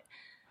not,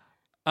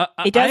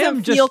 it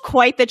doesn't feel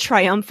quite the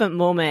triumphant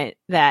moment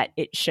that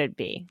it should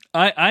be.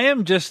 I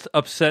am just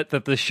upset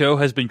that the show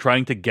has been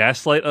trying to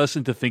gaslight us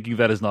into thinking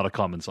that is not a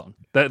Common song.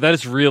 That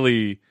is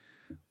really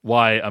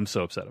why I'm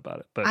so upset about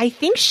it. But I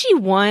think she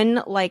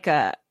won like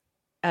a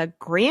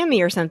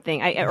Grammy or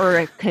something, or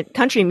a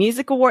country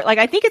music award. Like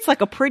I think it's like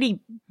a pretty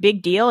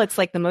big deal. It's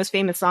like the most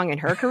famous song in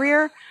her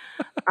career.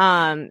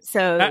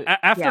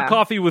 After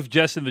Coffee with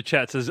Jess in the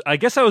chat says, "I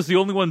guess I was the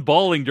only one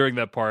bawling during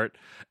that part.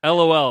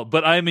 LOL.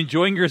 But I am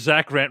enjoying your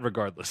Zach rant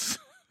regardless."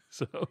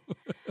 So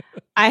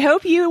I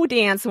Hope You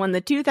Dance won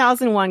the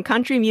 2001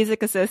 Country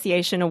Music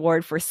Association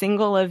Award for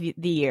Single of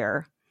the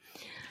Year.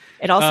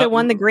 It also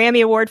won the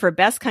Grammy Award for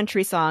Best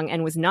Country Song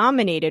and was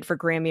nominated for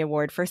Grammy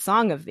Award for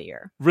Song of the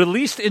Year.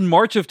 Released in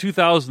March of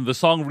 2000, the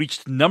song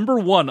reached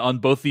 #1 on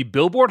both the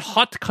Billboard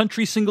Hot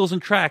Country Singles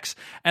and Tracks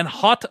and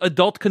Hot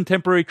Adult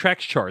Contemporary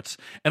Tracks charts,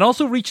 and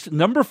also reached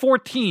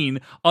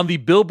 #14 on the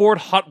Billboard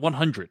Hot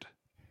 100.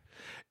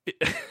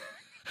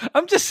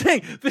 I'm just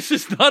saying, this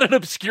is not an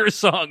obscure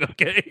song,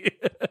 okay?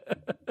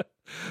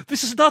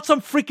 This is not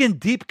some freaking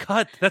deep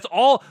cut. That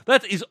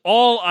is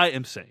all I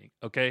am saying,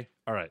 okay?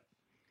 All right.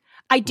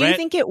 I do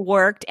think it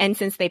worked, and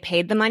since they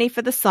paid the money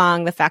for the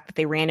song, the fact that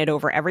they ran it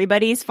over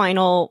everybody's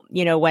final,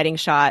 wedding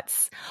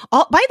shots.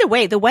 By the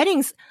way, the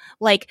weddings,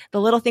 like the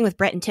little thing with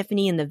Brett and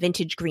Tiffany in the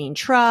vintage green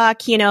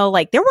truck,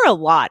 like there were a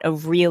lot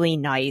of really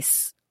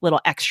nice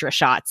little extra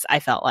shots, I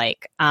felt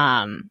like.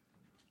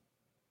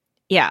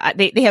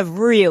 They have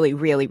really,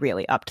 really,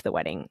 really upped the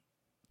wedding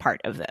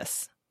part of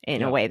this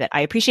in a way that I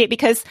appreciate,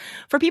 because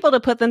for people to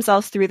put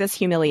themselves through this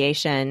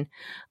humiliation,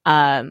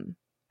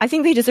 I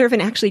think they deserve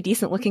an actually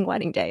decent looking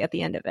wedding day at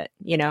the end of it,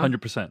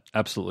 100%.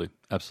 Absolutely.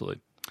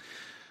 Absolutely.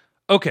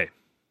 Okay.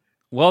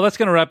 Well, that's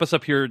going to wrap us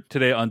up here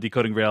today on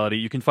Decoding Reality.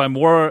 You can find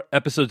more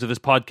episodes of this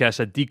podcast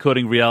at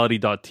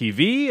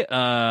decodingreality.tv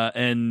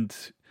and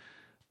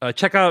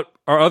check out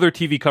our other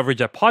TV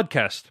coverage at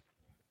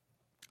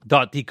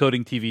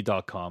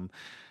podcast.decodingtv.com.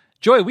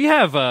 Joy, we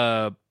have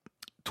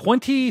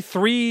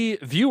 23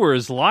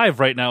 viewers live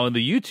right now in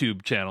the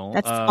YouTube channel.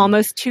 That's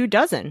almost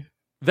 24.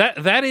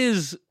 That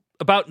is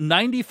about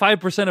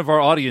 95% of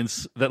our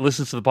audience that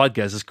listens to the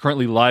podcast is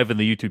currently live in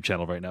the YouTube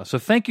channel right now. So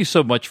thank you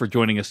so much for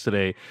joining us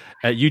today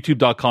at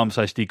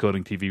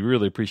youtube.com/decodingtv.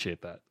 Really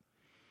appreciate that.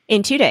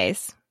 In 2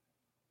 days.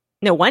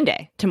 No, 1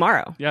 day.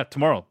 Tomorrow. Yeah,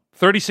 tomorrow.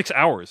 36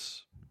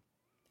 hours.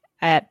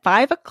 At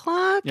 5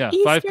 o'clock Yeah,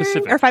 Eastern? 5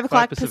 Pacific. Or 5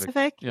 o'clock 5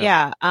 Pacific?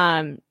 Yeah.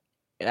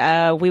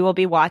 We will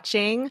be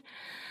watching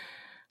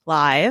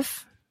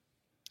live.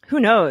 Who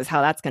knows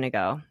how that's going to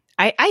go?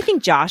 I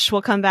think Josh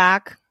will come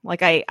back.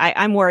 Like,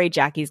 I'm worried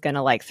Jackie's going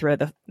to, like, throw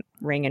the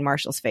ring in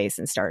Marshall's face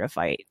and start a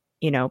fight,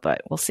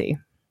 but we'll see.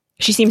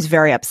 She seems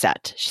very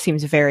upset. She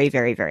seems very,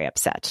 very, very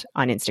upset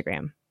on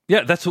Instagram.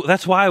 Yeah,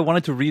 that's why I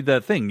wanted to read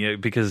that thing,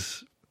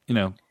 because,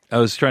 I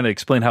was trying to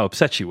explain how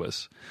upset she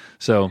was.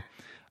 So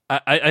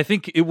I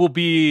think it will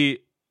be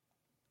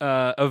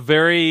a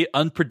very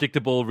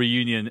unpredictable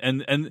reunion,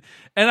 and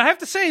I have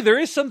to say there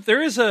is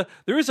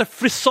a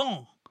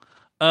frisson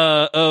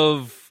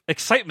of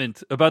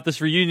excitement about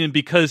this reunion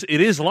because it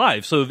is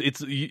live. So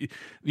it's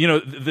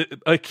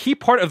a key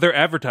part of their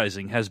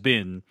advertising has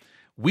been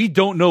we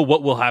don't know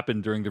what will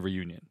happen during the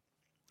reunion,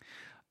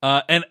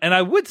 and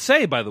I would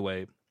say, by the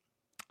way,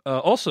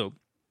 also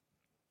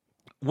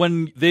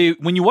when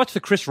you watch the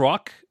Chris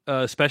Rock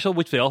special,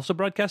 which they also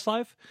broadcast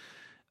live,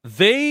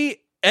 they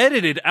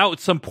edited out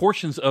some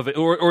portions of it,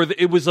 or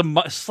it was a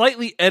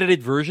slightly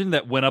edited version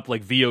that went up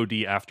like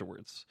VOD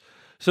afterwards.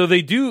 So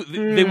they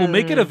will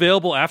make it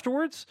available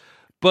afterwards.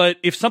 But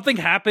if something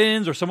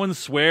happens or someone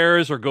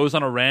swears or goes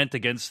on a rant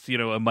against,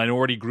 a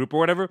minority group or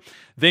whatever,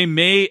 they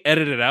may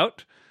edit it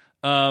out.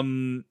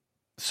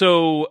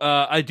 So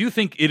I do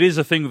think it is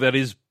a thing that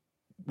is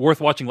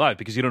worth watching live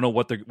because you don't know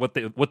what the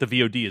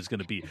VOD is going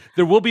to be.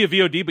 There will be a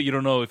VOD, but you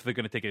don't know if they're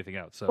going to take anything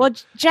out. So, well,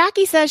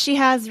 Jackie says she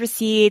has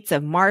receipts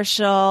of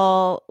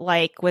Marshall,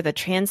 like with a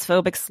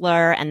transphobic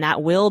slur, and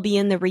that will be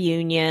in the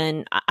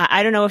reunion.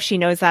 I don't know if she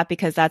knows that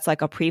because that's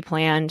like a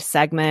pre-planned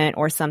segment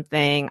or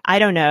something. I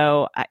don't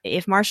know.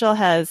 If Marshall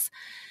has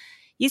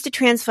used a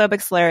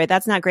transphobic slur,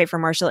 that's not great for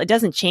Marshall. It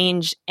doesn't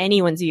change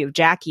anyone's view of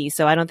Jackie,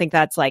 so I don't think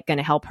that's like going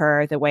to help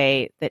her the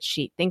way that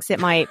she thinks it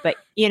might. But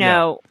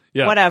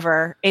Yeah.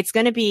 Whatever. It's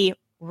going to be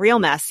real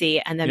messy.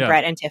 And then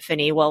Brett and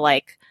Tiffany will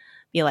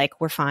be like,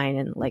 we're fine,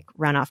 and like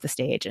run off the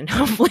stage and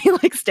hopefully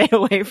like stay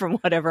away from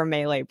whatever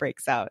melee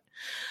breaks out.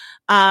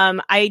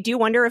 I do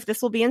wonder if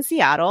this will be in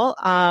Seattle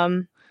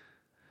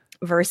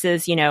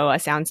versus, a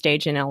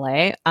soundstage in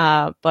LA.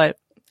 But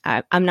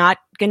I'm not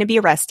going to be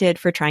arrested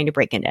for trying to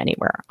break into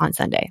anywhere on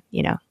Sunday.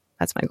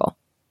 That's my goal.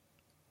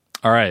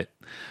 All right.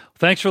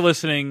 Thanks for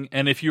listening.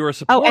 And if you're a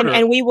supporter.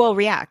 And we will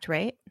react,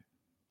 right?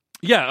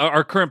 Yeah,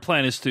 our current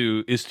plan is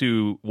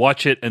to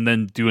watch it and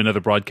then do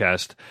another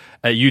broadcast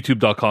at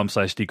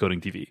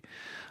youtube.com/decodingtv.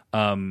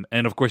 And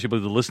of course, you'll be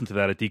able to listen to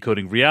that at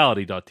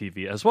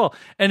decodingreality.tv as well.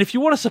 And if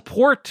you want to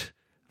support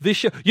this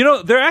show,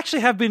 there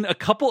actually have been a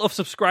couple of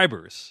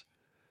subscribers,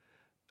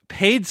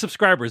 paid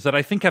subscribers, that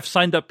I think have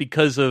signed up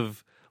because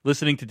of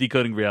listening to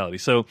Decoding Reality.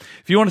 So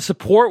if you want to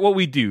support what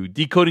we do,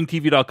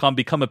 decodingtv.com,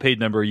 become a paid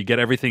member. You get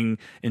everything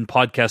in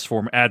podcast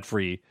form,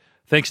 ad-free.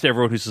 Thanks to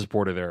everyone who's a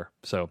supporter there.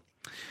 So.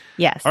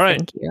 Yes, all right.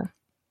 Thank you.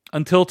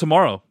 Until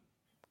tomorrow,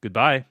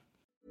 goodbye.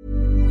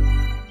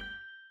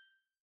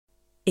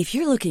 If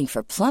you're looking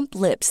for plump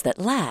lips that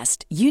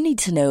last, you need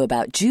to know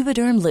about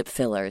Juvederm lip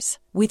fillers.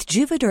 With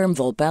Juvederm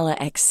Volbella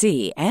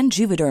XC and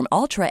Juvederm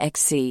Ultra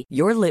XC,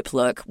 your lip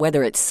look,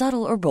 whether it's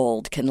subtle or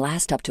bold, can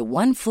last up to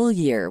 1 full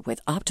year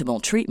with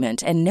optimal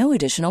treatment and no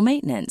additional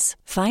maintenance.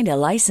 Find a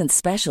licensed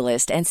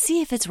specialist and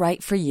see if it's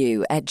right for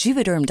you at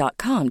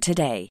Juvederm.com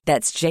today.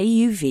 That's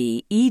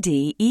JUVEDERM.com.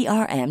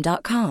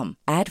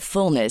 Add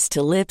fullness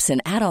to lips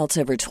in adults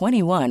over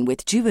 21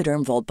 with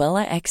Juvederm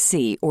Volbella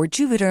XC or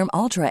Juvederm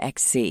Ultra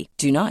XC.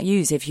 Do not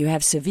use if you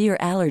have severe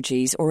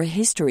allergies or a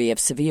history of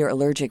severe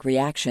allergic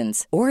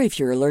reactions, or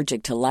if you're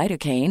allergic to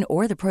lidocaine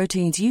or the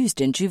proteins used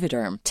in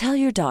Juvederm. Tell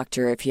your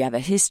doctor if you have a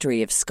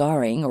history of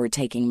scarring or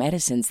taking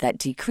medicines that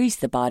decrease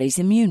the body's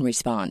immune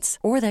response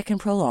or that can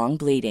prolong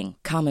bleeding.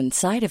 Common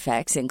side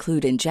effects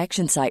include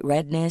injection site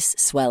redness,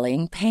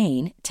 swelling,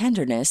 pain,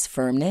 tenderness,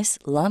 firmness,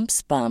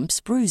 lumps, bumps,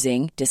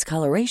 bruising,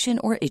 discoloration,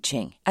 or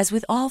itching. As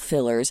with all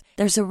fillers,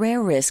 there's a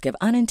rare risk of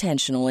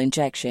unintentional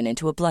injection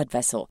into a blood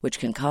vessel, which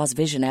can cause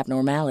vision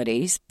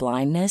abnormalities,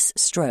 blindness,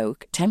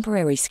 stroke,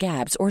 temporary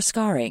scabs, or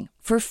scarring.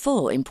 For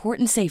full,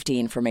 important safety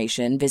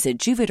information, visit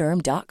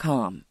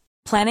Juvederm.com.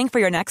 Planning for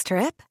your next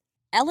trip?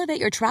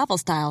 Elevate your travel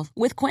style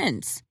with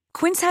Quince.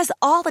 Quince has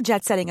all the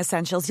jet-setting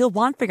essentials you'll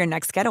want for your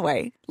next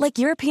getaway, like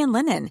European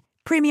linen,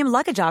 premium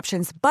luggage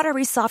options,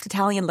 buttery soft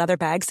Italian leather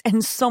bags,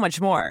 and so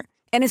much more.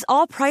 And is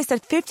all priced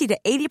at 50 to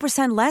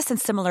 80% less than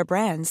similar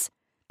brands.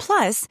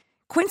 Plus,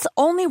 Quince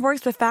only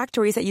works with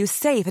factories that use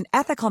safe and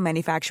ethical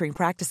manufacturing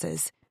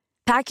practices.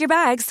 Pack your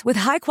bags with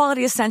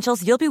high-quality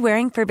essentials you'll be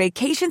wearing for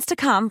vacations to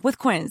come with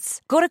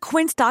Quince. Go to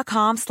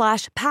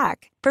quince.com/pack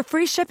for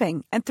free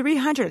shipping and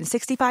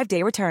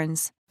 365-day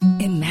returns.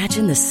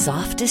 Imagine the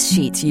softest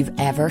sheets you've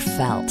ever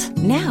felt.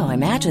 Now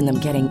imagine them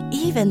getting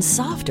even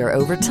softer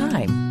over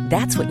time.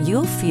 That's what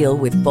you'll feel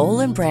with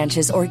Boll &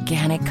 Branch's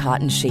organic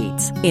cotton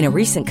sheets. In a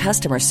recent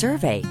customer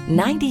survey,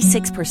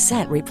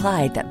 96%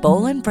 replied that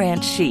Boll &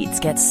 Branch sheets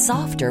get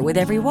softer with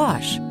every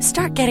wash.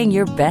 Start getting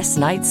your best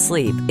night's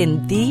sleep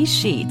in these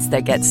sheets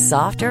that get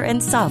softer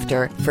and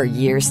softer for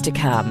years to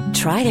come.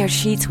 Try their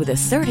sheets with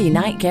a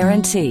 30-night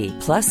guarantee.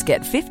 Plus,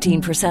 get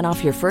 15%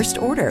 off your first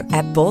order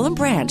at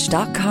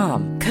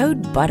bollandbranch.com.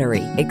 Code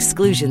BUTTERY.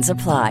 Exclusions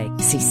apply.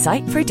 See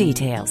site for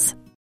details.